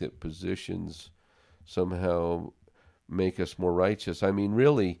we think that positions somehow make us more righteous. I mean,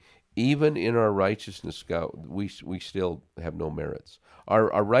 really, even in our righteousness, Scott, we still have no merits.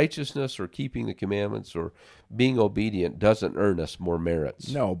 Our righteousness or keeping the commandments or being obedient doesn't earn us more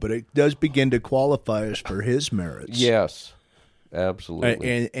merits. No, but it does begin to qualify us for his merits. Yes,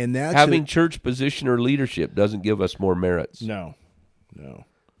 absolutely. And that's having church position or leadership doesn't give us more merits. No.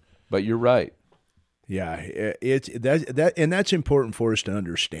 But you're right. Yeah, it's that's important for us to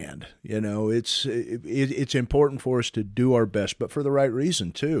understand. It's important for us to do our best, but for the right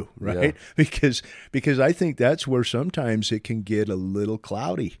reason too, right? Yeah. Because I think that's where sometimes it can get a little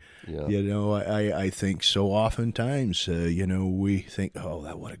cloudy. Yeah. I think so oftentimes, we think,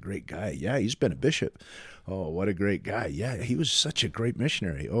 oh, what a great guy. Yeah, he's been a bishop. Oh, what a great guy. Yeah, he was such a great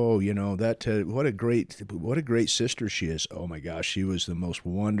missionary. Oh, what a great sister she is. Oh my gosh, she was the most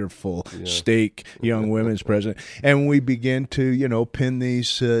wonderful stake young women's president. And we begin to, pin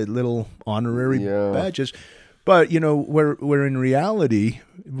these little honorary badges. But where in reality,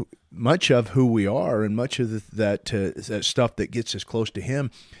 much of who we are and much of that stuff that gets us close to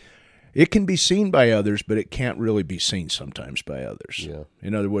Him, it can be seen by others, but it can't really be seen sometimes by others. Yeah.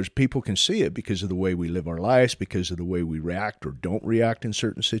 In other words, people can see it because of the way we live our lives, because of the way we react or don't react in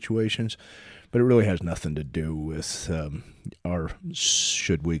certain situations, but it really has nothing to do with our,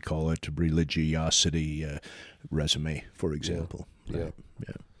 should we call it, religiosity resume, for example. Yeah.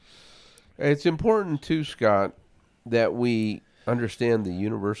 Yeah. It's important too, Scott, that we understand the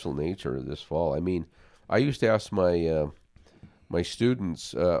universal nature of this fall. I mean, I used to ask my my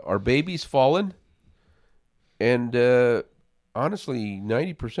students, "Are babies fallen?" And honestly,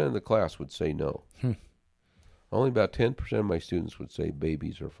 90% of the class would say no. Only about 10% of my students would say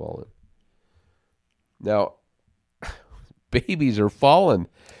babies are fallen. Now, babies are fallen.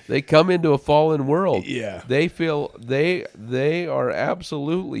 They come into a fallen world. Yeah. They feel they are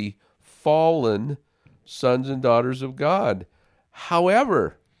absolutely fallen sons and daughters of God.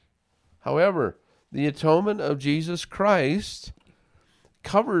 However, the atonement of Jesus Christ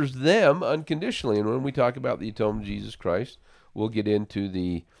covers them unconditionally. And when we talk about the atonement of Jesus Christ, we'll get into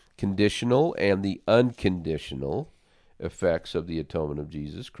the conditional and the unconditional effects of the atonement of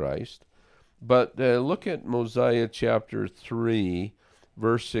Jesus Christ. But look at Mosiah chapter 3,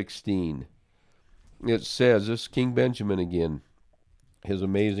 verse 16. It says, this is King Benjamin again, his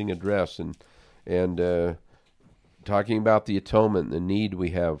amazing address, and talking about the atonement, the need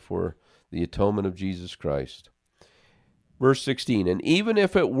we have for the atonement of Jesus Christ. Verse 16, and even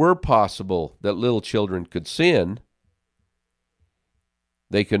if it were possible that little children could sin,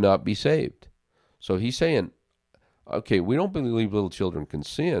 they could not be saved. So he's saying, okay, we don't believe little children can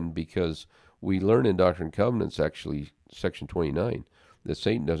sin because we learn in Doctrine and Covenants, actually, section 29, that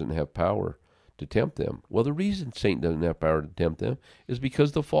Satan doesn't have power to tempt them. Well, the reason Satan doesn't have power to tempt them is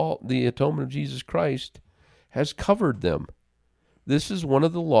because the atonement of Jesus Christ has covered them. This is one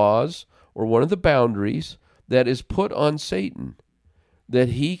of the laws or one of the boundaries that is put on Satan, that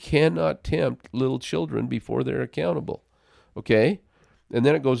he cannot tempt little children before they're accountable. Okay? And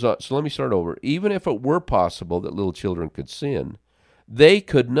then it goes on. So let me start over. Even if it were possible that little children could sin, they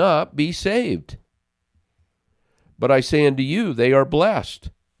could not be saved. But I say unto you, they are blessed.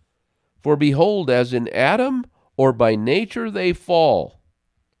 For behold, as in Adam, or by nature they fall.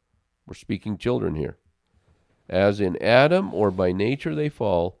 We're speaking children here. As in Adam, or by nature they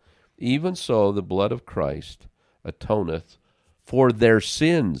fall, even so the blood of Christ atoneth for their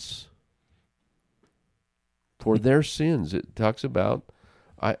sins. For their sins. It talks about,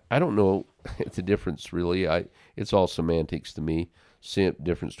 I don't know the difference really. It's all semantics to me,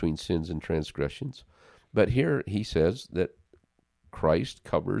 difference between sins and transgressions. But here he says that Christ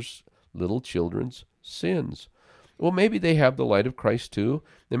covers little children's sins. Well, maybe they have the light of Christ too,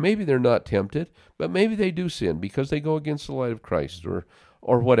 and maybe they're not tempted, but maybe they do sin because they go against the light of Christ or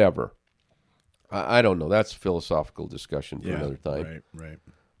whatever. I don't know. That's a philosophical discussion for another time. Right.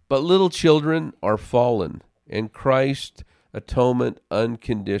 But little children are fallen, and Christ's atonement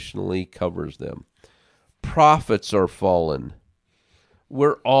unconditionally covers them. Prophets are fallen.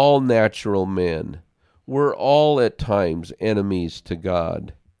 We're all natural men. We're all at times enemies to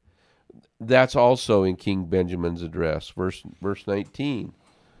God. That's also in King Benjamin's address. Verse 19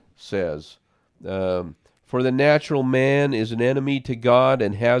 says, for the natural man is an enemy to God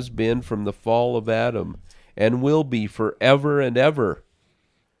and has been from the fall of Adam and will be forever and ever,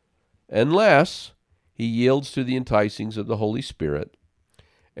 unless he yields to the enticings of the Holy Spirit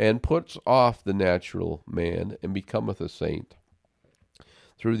and puts off the natural man and becometh a saint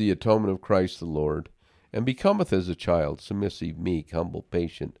through the atonement of Christ the Lord, and becometh as a child, submissive, meek, humble,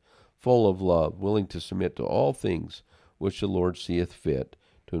 patient, full of love, willing to submit to all things which the Lord seeth fit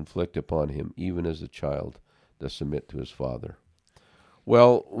to inflict upon him, even as a child does submit to his father.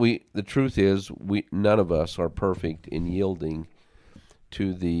 Well, the truth is, none of us are perfect in yielding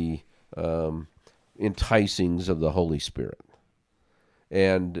to the enticings of the Holy Spirit.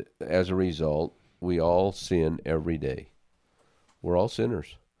 And as a result, we all sin every day. We're all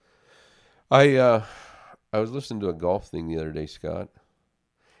sinners. I was listening to a golf thing the other day, Scott,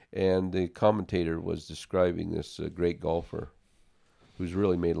 and the commentator was describing this great golfer who's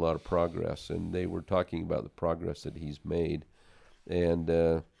really made a lot of progress, and they were talking about the progress that he's made. And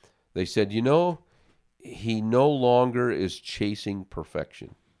they said, he no longer is chasing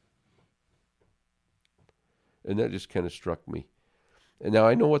perfection. And that just kind of struck me. And now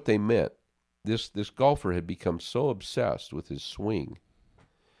I know what they meant. This golfer had become so obsessed with his swing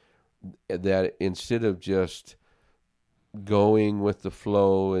that instead of just going with the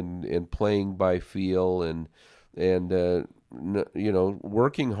flow and playing by feel and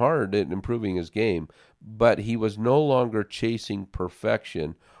working hard at improving his game, but he was no longer chasing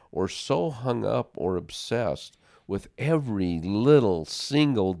perfection or so hung up or obsessed with every little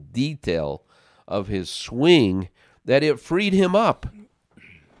single detail of his swing that it freed him up.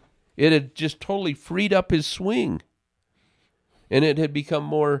 It had just totally freed up his swing. And it had become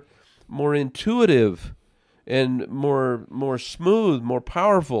more intuitive and more smooth, more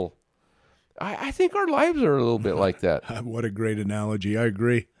powerful. I think our lives are a little bit like that. What a great analogy. I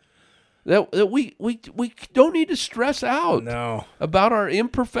agree. That we don't need to stress out about our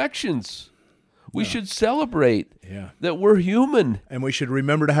imperfections. We should celebrate that we're human, and we should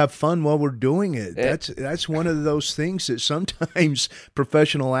remember to have fun while we're doing it. That's one of those things that sometimes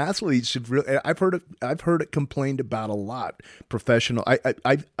professional athletes have really. I've heard it complained about a lot. Professional.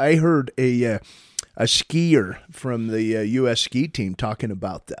 I heard a skier from the U.S. ski team talking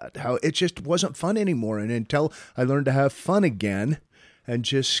about that. How it just wasn't fun anymore, and until I learned to have fun again and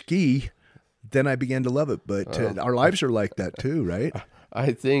just ski, then I began to love it. But our lives are like that too, right?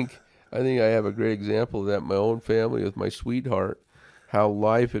 I think I have a great example of that in my own family with my sweetheart, how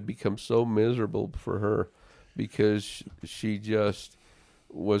life had become so miserable for her because she just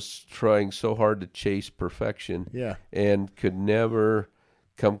was trying so hard to chase perfection and could never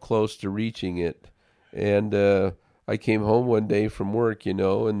come close to reaching it. And I came home one day from work, and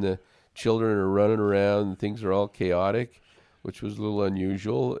the children are running around and things are all chaotic, which was a little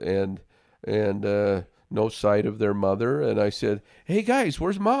unusual, and no sight of their mother. And I said, "Hey guys,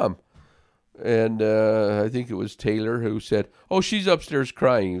 where's Mom?" And I think it was Taylor who said, "Oh, she's upstairs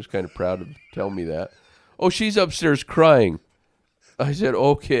crying." He was kind of proud to tell me that. "Oh, she's upstairs crying." I said,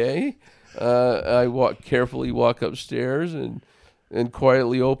 "Okay." I carefully walk upstairs and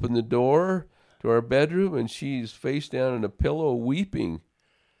quietly open the door to our bedroom, and she's face down in a pillow weeping.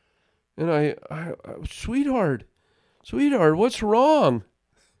 And I sweetheart, what's wrong?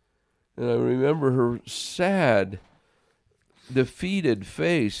 And I remember her sad, defeated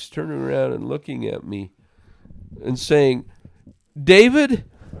face, turning around and looking at me and saying, "David,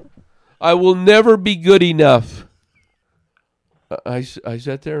 I will never be good enough." I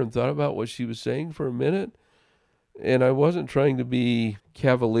sat there and thought about what she was saying for a minute, and I wasn't trying to be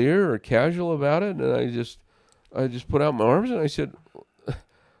cavalier or casual about it, and I just put out my arms and I said,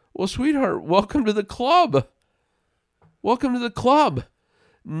 "Well, sweetheart, welcome to the club. Welcome to the club.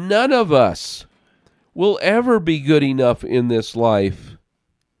 None of us will ever be good enough in this life.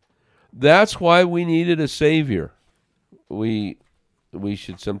 That's why we needed a Savior." We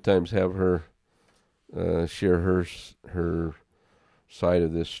should sometimes have her share her side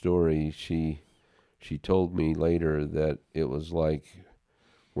of this story. She told me later that it was like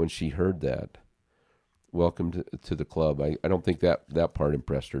when she heard that, "Welcome to the club." I don't think that part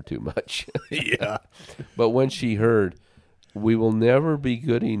impressed her too much. Yeah. But when she heard, "We will never be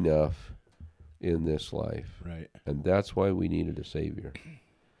good enough in this life." Right. And that's why we needed a Savior.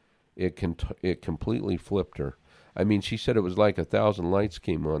 It completely flipped her. I mean, she said it was like 1,000 lights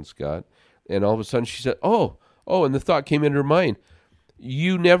came on, Scott. And all of a sudden she said, oh, and the thought came into her mind,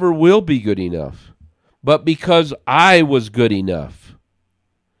 "You never will be good enough. But because I was good enough,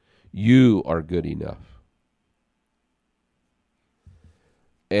 you are good enough."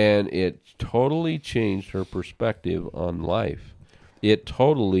 And it totally changed her perspective on life. It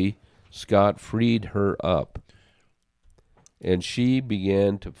totally, Scott, freed her up. And she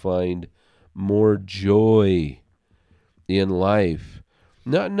began to find more joy in life.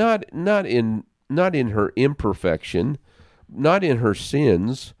 Not in her imperfection, not in her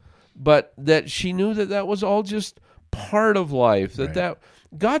sins, but that she knew that was all just part of life. That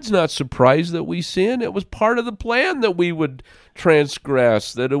God's not surprised that we sin. It was part of the plan that we would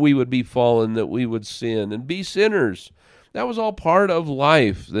transgress, that we would be fallen, that we would sin and be sinners. That was all part of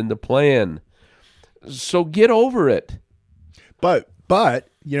life and the plan. So get over it. But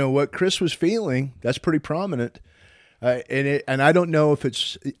what Chris was feeling, that's pretty prominent. And I don't know if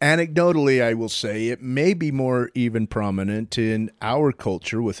it's anecdotally, I will say it may be more even prominent in our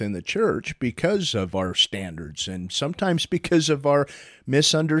culture within the church because of our standards and sometimes because of our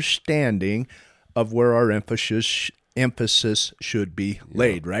misunderstanding of where our emphasis should be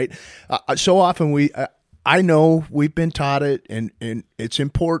laid, right? So often I know we've been taught it and it's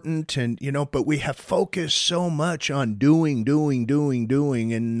important but we have focused so much on doing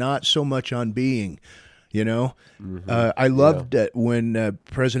and not so much on being. I loved it when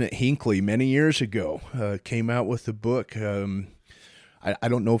President Hinckley many years ago came out with the book. I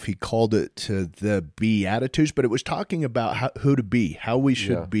don't know if he called it the Beatitudes, but it was talking about who to be, how we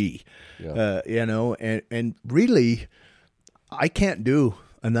should be. Yeah. And really, I can't do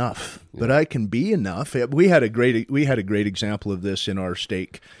enough, but I can be enough. We had a great example of this in our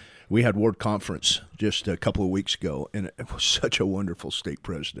stake We had Ward Conference just a couple of weeks ago, and it was such a wonderful stake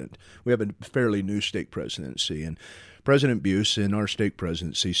president. We have a fairly new stake presidency, and President Buse in our stake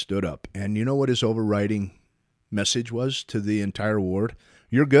presidency stood up. And you know what his overriding message was to the entire ward?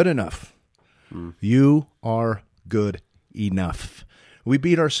 You're good enough. You are good enough. We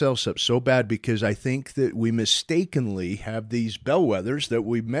beat ourselves up so bad because I think that we mistakenly have these bellwethers that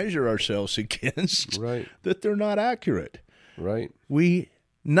we measure ourselves against, Right. that they're not accurate. Right.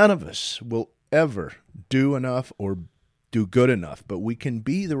 None of us will ever do enough or do good enough, but we can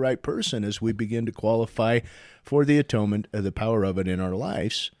be the right person as we begin to qualify for the atonement of the power of it in our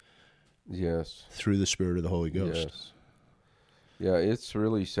lives Yes. through the Spirit of the Holy Ghost. Yes. Yeah, it's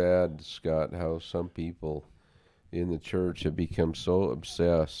really sad, Scott, how some people in the church have become so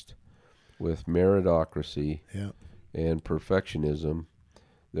obsessed with meritocracy Yeah. and perfectionism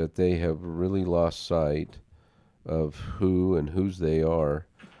that they have really lost sight of who and whose they are.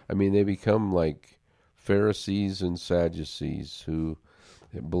 I mean, they become like Pharisees and Sadducees who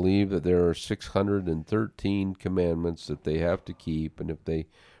believe that there are 613 commandments that they have to keep, and if they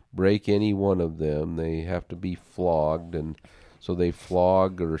break any one of them, they have to be flogged, and so they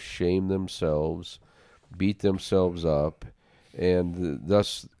flog or shame themselves, beat themselves up, and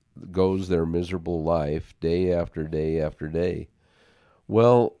thus goes their miserable life day after day after day.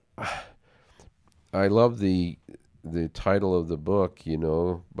 Well, I love the title of the book,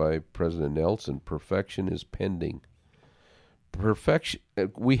 by President Nelson, Perfection is Pending. Perfection.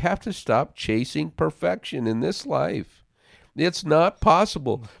 We have to stop chasing perfection in this life. It's not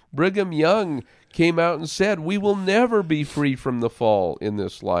possible. Brigham Young came out and said, we will never be free from the fall in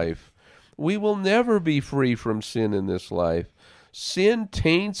this life. We will never be free from sin in this life. Sin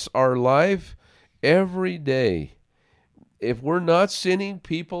taints our life every day. If we're not sinning,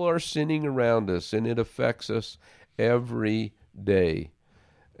 people are sinning around us, and it affects us every day.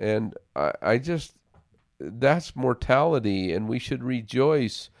 And I just, that's mortality, and we should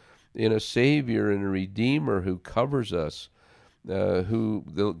rejoice in a Savior and a Redeemer who covers us,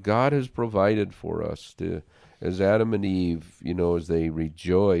 God has provided for us, as Adam and Eve, as they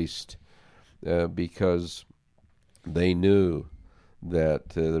rejoiced because they knew that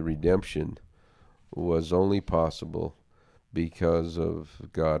the redemption was only possible because of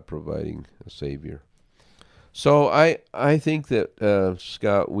God providing a Savior. So I think that,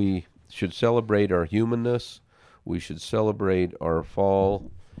 Scott, we should celebrate our humanness. We should celebrate our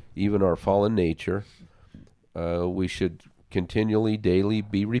fall, even our fallen nature. We should continually, daily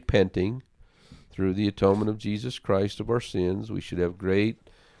be repenting through the atonement of Jesus Christ of our sins. We should have great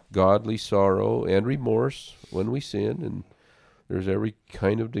godly sorrow and remorse when we sin, and there's every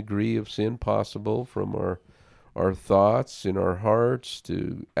kind of degree of sin possible, from our thoughts in our hearts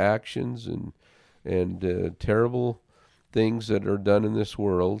to actions and terrible things that are done in this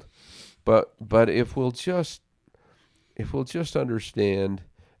world. But if we'll just understand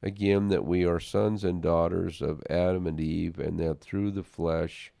again that we are sons and daughters of Adam and Eve, and that through the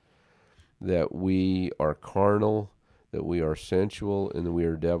flesh that we are carnal, that we are sensual, and that we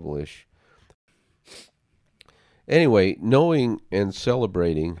are devilish. Anyway, knowing and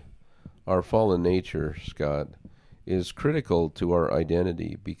celebrating our fallen nature, Scott, is critical to our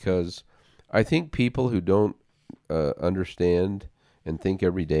identity, because I think people who don't understand and think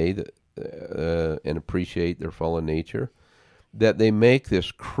every day that and appreciate their fallen nature, that they make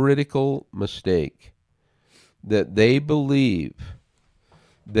this critical mistake, that they believe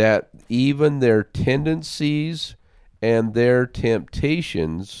that even their tendencies and their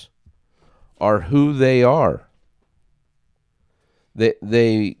temptations are who they are.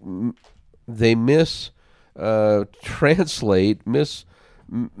 They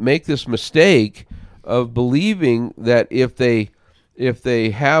make this mistake of believing that if they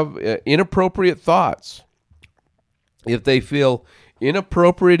have inappropriate thoughts, if they feel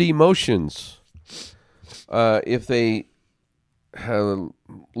inappropriate emotions, if they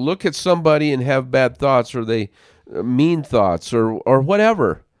look at somebody and have bad thoughts, or they mean thoughts, or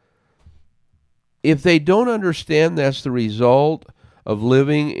whatever, if they don't understand that's the result of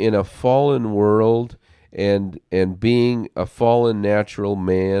living in a fallen world and being a fallen natural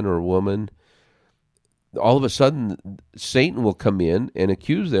man or woman, all of a sudden Satan will come in and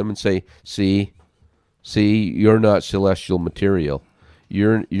accuse them and say, See, you're not celestial material.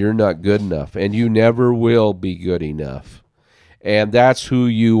 You're not good enough, and you never will be good enough. And that's who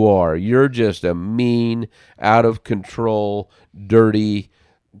you are. You're just a mean, out of control, dirty,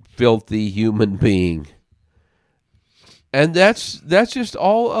 filthy human being. And that's just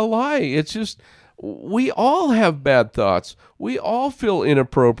all a lie. It's just we all have bad thoughts. We all feel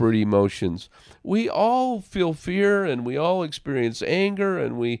inappropriate emotions. We all feel fear, and we all experience anger,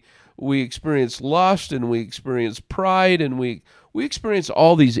 and we experience lust, and we experience pride, and we experience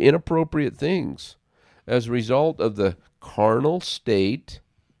all these inappropriate things as a result of the carnal state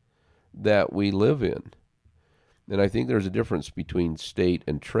that we live in. And I think there's a difference between state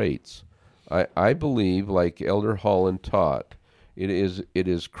and traits. I believe, like Elder Holland taught, it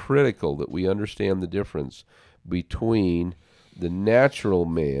is critical that we understand the difference between the natural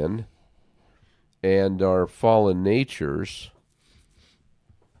man and our fallen natures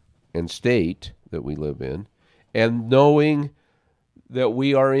and state that we live in, and knowing that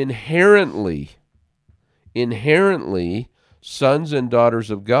we are inherently sons and daughters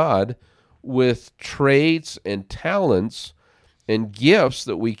of God with traits and talents and gifts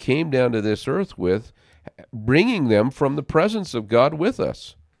that we came down to this earth with, bringing them from the presence of God with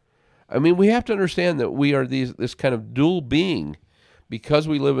us. I mean, we have to understand that we are this kind of dual being. Because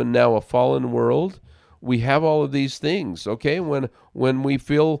we live in now a fallen world, we have all of these things, okay? When we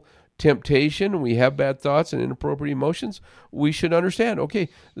feel temptation, we have bad thoughts and inappropriate emotions, we should understand, okay,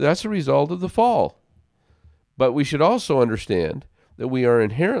 that's a result of the fall. But we should also understand that we are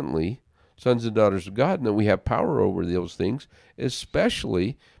inherently sons and daughters of God, and that we have power over those things,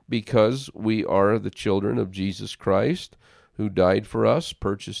 especially because we are the children of Jesus Christ, who died for us,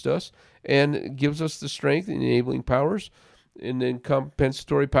 purchased us, and gives us the strength and enabling powers and then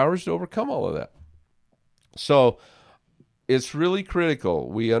compensatory powers to overcome all of that. So it's really critical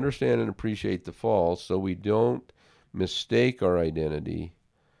we understand and appreciate the fall so we don't mistake our identity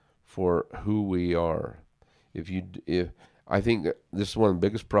for who we are. I think this is one of the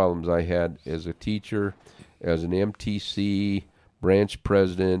biggest problems I had as a teacher, as an MTC, branch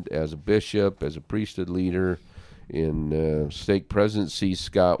president, as a bishop, as a priesthood leader in stake presidency,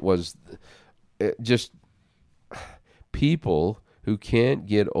 Scott, was just people who can't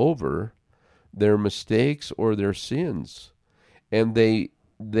get over their mistakes or their sins. And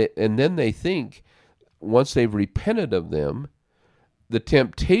then they think, once they've repented of them, the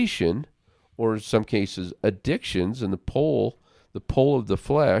temptation, or in some cases addictions, and the pull of the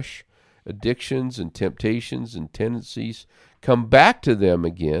flesh, addictions and temptations and tendencies come back to them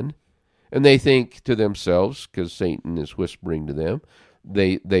again, and they think to themselves, because Satan is whispering to them,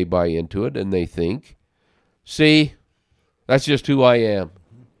 they buy into it, and they think, see, that's just who I am.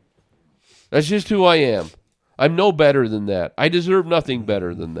 That's just who I am. I'm no better than that. I deserve nothing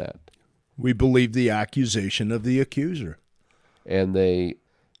better than that. We believe the accusation of the accuser. And they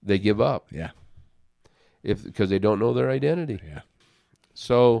give up. Yeah. Because they don't know their identity. Yeah.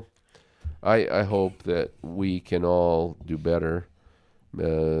 So I hope that we can all do better.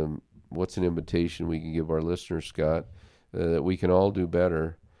 What's an invitation we can give our listeners, Scott? That we can all do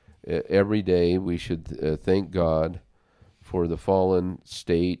better. Every day we should thank God for the fallen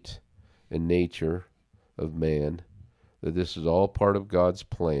state and nature of man, that this is all part of God's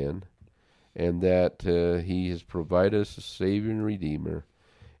plan, and that He has provided us a Savior and Redeemer,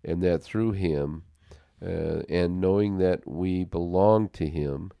 and that through Him, and knowing that we belong to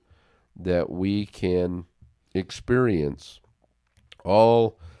Him, that we can experience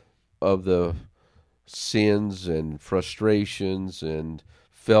all of the sins and frustrations and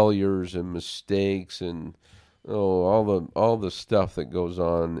failures and mistakes and all the stuff that goes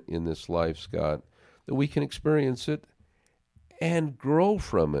on in this life, Scott, that we can experience it and grow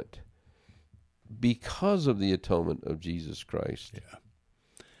from it because of the atonement of Jesus Christ. Yeah.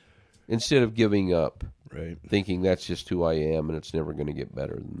 Instead of giving up, right, thinking that's just who I am and it's never going to get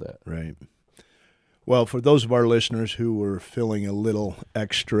better than that. Right. Well, for those of our listeners who were feeling a little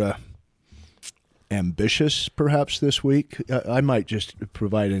extra ambitious perhaps this week, I might just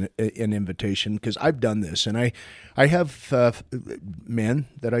provide an invitation, because I've done this, and I have men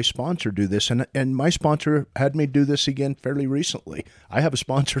that I sponsor do this, and my sponsor had me do this again fairly recently. I have a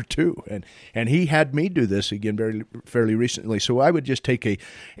sponsor too, and he had me do this again fairly recently. So I would just take a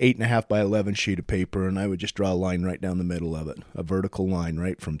 8.5 by 11 sheet of paper, and I would just draw a line right down the middle of it, a vertical line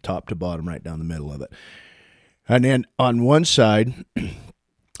right from top to bottom right down the middle of it. And then on one side,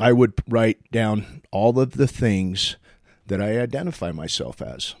 I would write down all of the things that I identify myself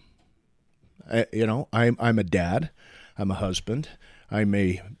as. I'm a dad. I'm a husband. I'm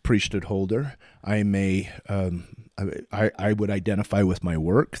a priesthood holder. I would identify with my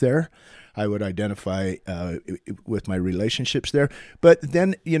work there. I would identify with my relationships there. But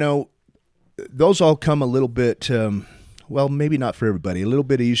then, those all come a little bit, well, maybe not for everybody, a little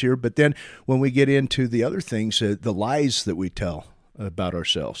bit easier. But then when we get into the other things, the lies that we tell about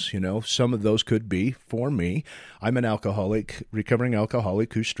ourselves. Some of those could be, for me, I'm an alcoholic, recovering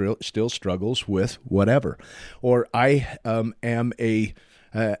alcoholic who still struggles with whatever. Or I am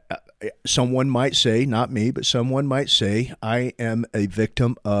someone might say, not me, but someone might say, I am a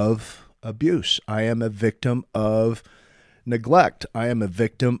victim of abuse. I am a victim of neglect. I am a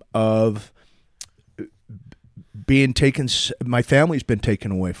victim of being taken, my family's been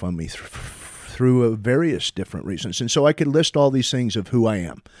taken away from me through various different reasons. And so I could list all these things of who I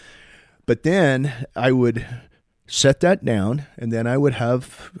am. But then I would set that down, and then I would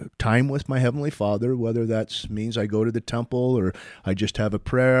have time with my Heavenly Father, whether that means I go to the temple, or I just have a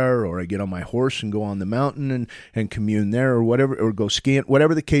prayer, or I get on my horse and go on the mountain and commune there, or whatever, or go skiing,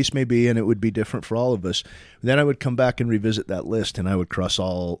 whatever the case may be, and it would be different for all of us. Then I would come back and revisit that list, and I would cross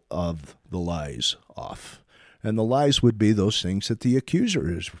all of the lies off. And the lies would be those things that the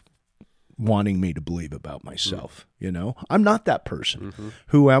accuser is wanting me to believe about myself. I'm not that person. Mm-hmm.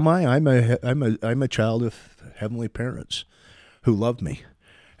 Who am I? I'm a child of heavenly parents who love me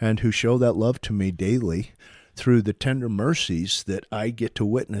and who show that love to me daily through the tender mercies that I get to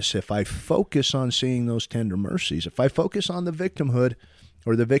witness. If I focus on seeing those tender mercies, if I focus on the victimhood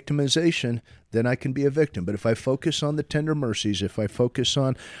or the victimization, then I can be a victim. But if I focus on the tender mercies, if I focus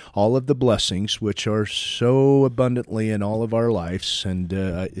on all of the blessings, which are so abundantly in all of our lives, and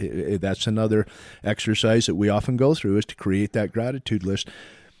that's another exercise that we often go through, is to create that gratitude list.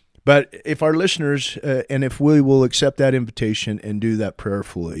 But if our listeners, and if we will accept that invitation and do that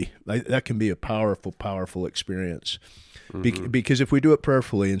prayerfully, that can be a powerful, powerful experience. Mm-hmm. Because if we do it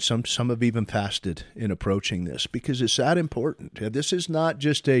prayerfully, and some have even fasted in approaching this, because it's that important. This is not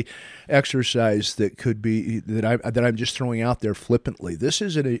just a exercise that could be that I'm just throwing out there flippantly. This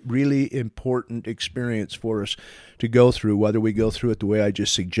is a really important experience for us to go through, whether we go through it the way I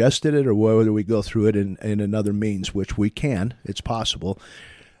just suggested it, or whether we go through it in another means, which we can. It's possible.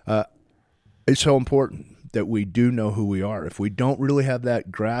 It's so important that we do know who we are. If we don't really have that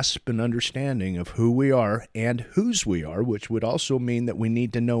grasp and understanding of who we are and whose we are, which would also mean that we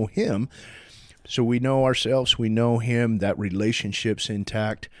need to know Him, so we know ourselves, we know Him, that relationship's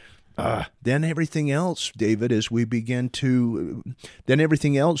intact, then everything else, David, then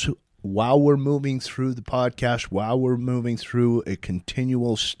everything else, while we're moving through the podcast, while we're moving through a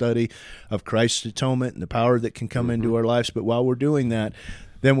continual study of Christ's atonement and the power that can come into our lives, but while we're doing that,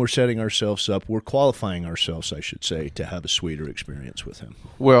 then we're setting ourselves up, we're qualifying ourselves, I should say, to have a sweeter experience with Him.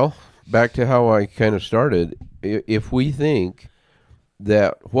 Well, back to how I kind of started, if we think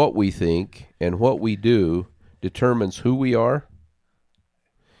that what we think and what we do determines who we are,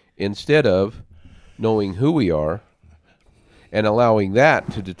 instead of knowing who we are and allowing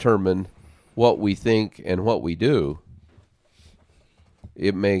that to determine what we think and what we do,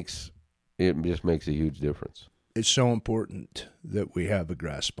 it just makes a huge difference. It's so important that we have a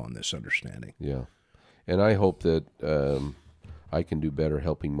grasp on this understanding. Yeah. And I hope that I can do better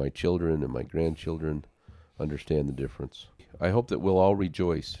helping my children and my grandchildren understand the difference. I hope that we'll all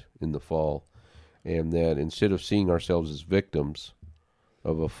rejoice in the fall, and that instead of seeing ourselves as victims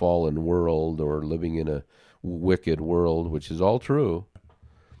of a fallen world or living in a wicked world, which is all true,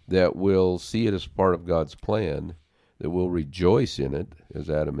 that we'll see it as part of God's plan, that we'll rejoice in it as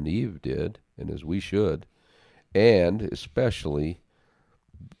Adam and Eve did, and as we should, and especially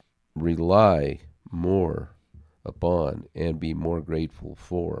rely more upon and be more grateful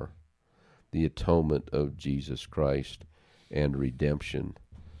for the atonement of Jesus Christ and redemption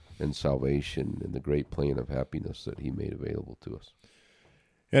and salvation and the great plan of happiness that He made available to us.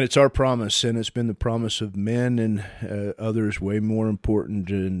 And it's our promise, and it's been the promise of men and others way more important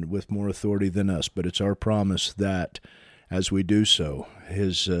and with more authority than us, but it's our promise that as we do so,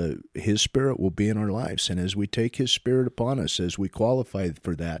 His Spirit will be in our lives. And as we take His Spirit upon us, as we qualify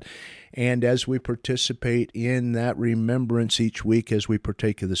for that, and as we participate in that remembrance each week as we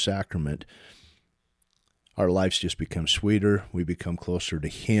partake of the sacrament, our lives just become sweeter. We become closer to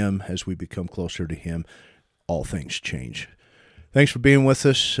Him. As we become closer to Him, all things change. Thanks for being with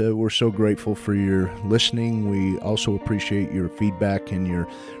us. We're so grateful for your listening. We also appreciate your feedback and your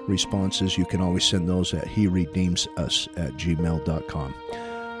responses. You can always send those at heredeemsus@gmail.com.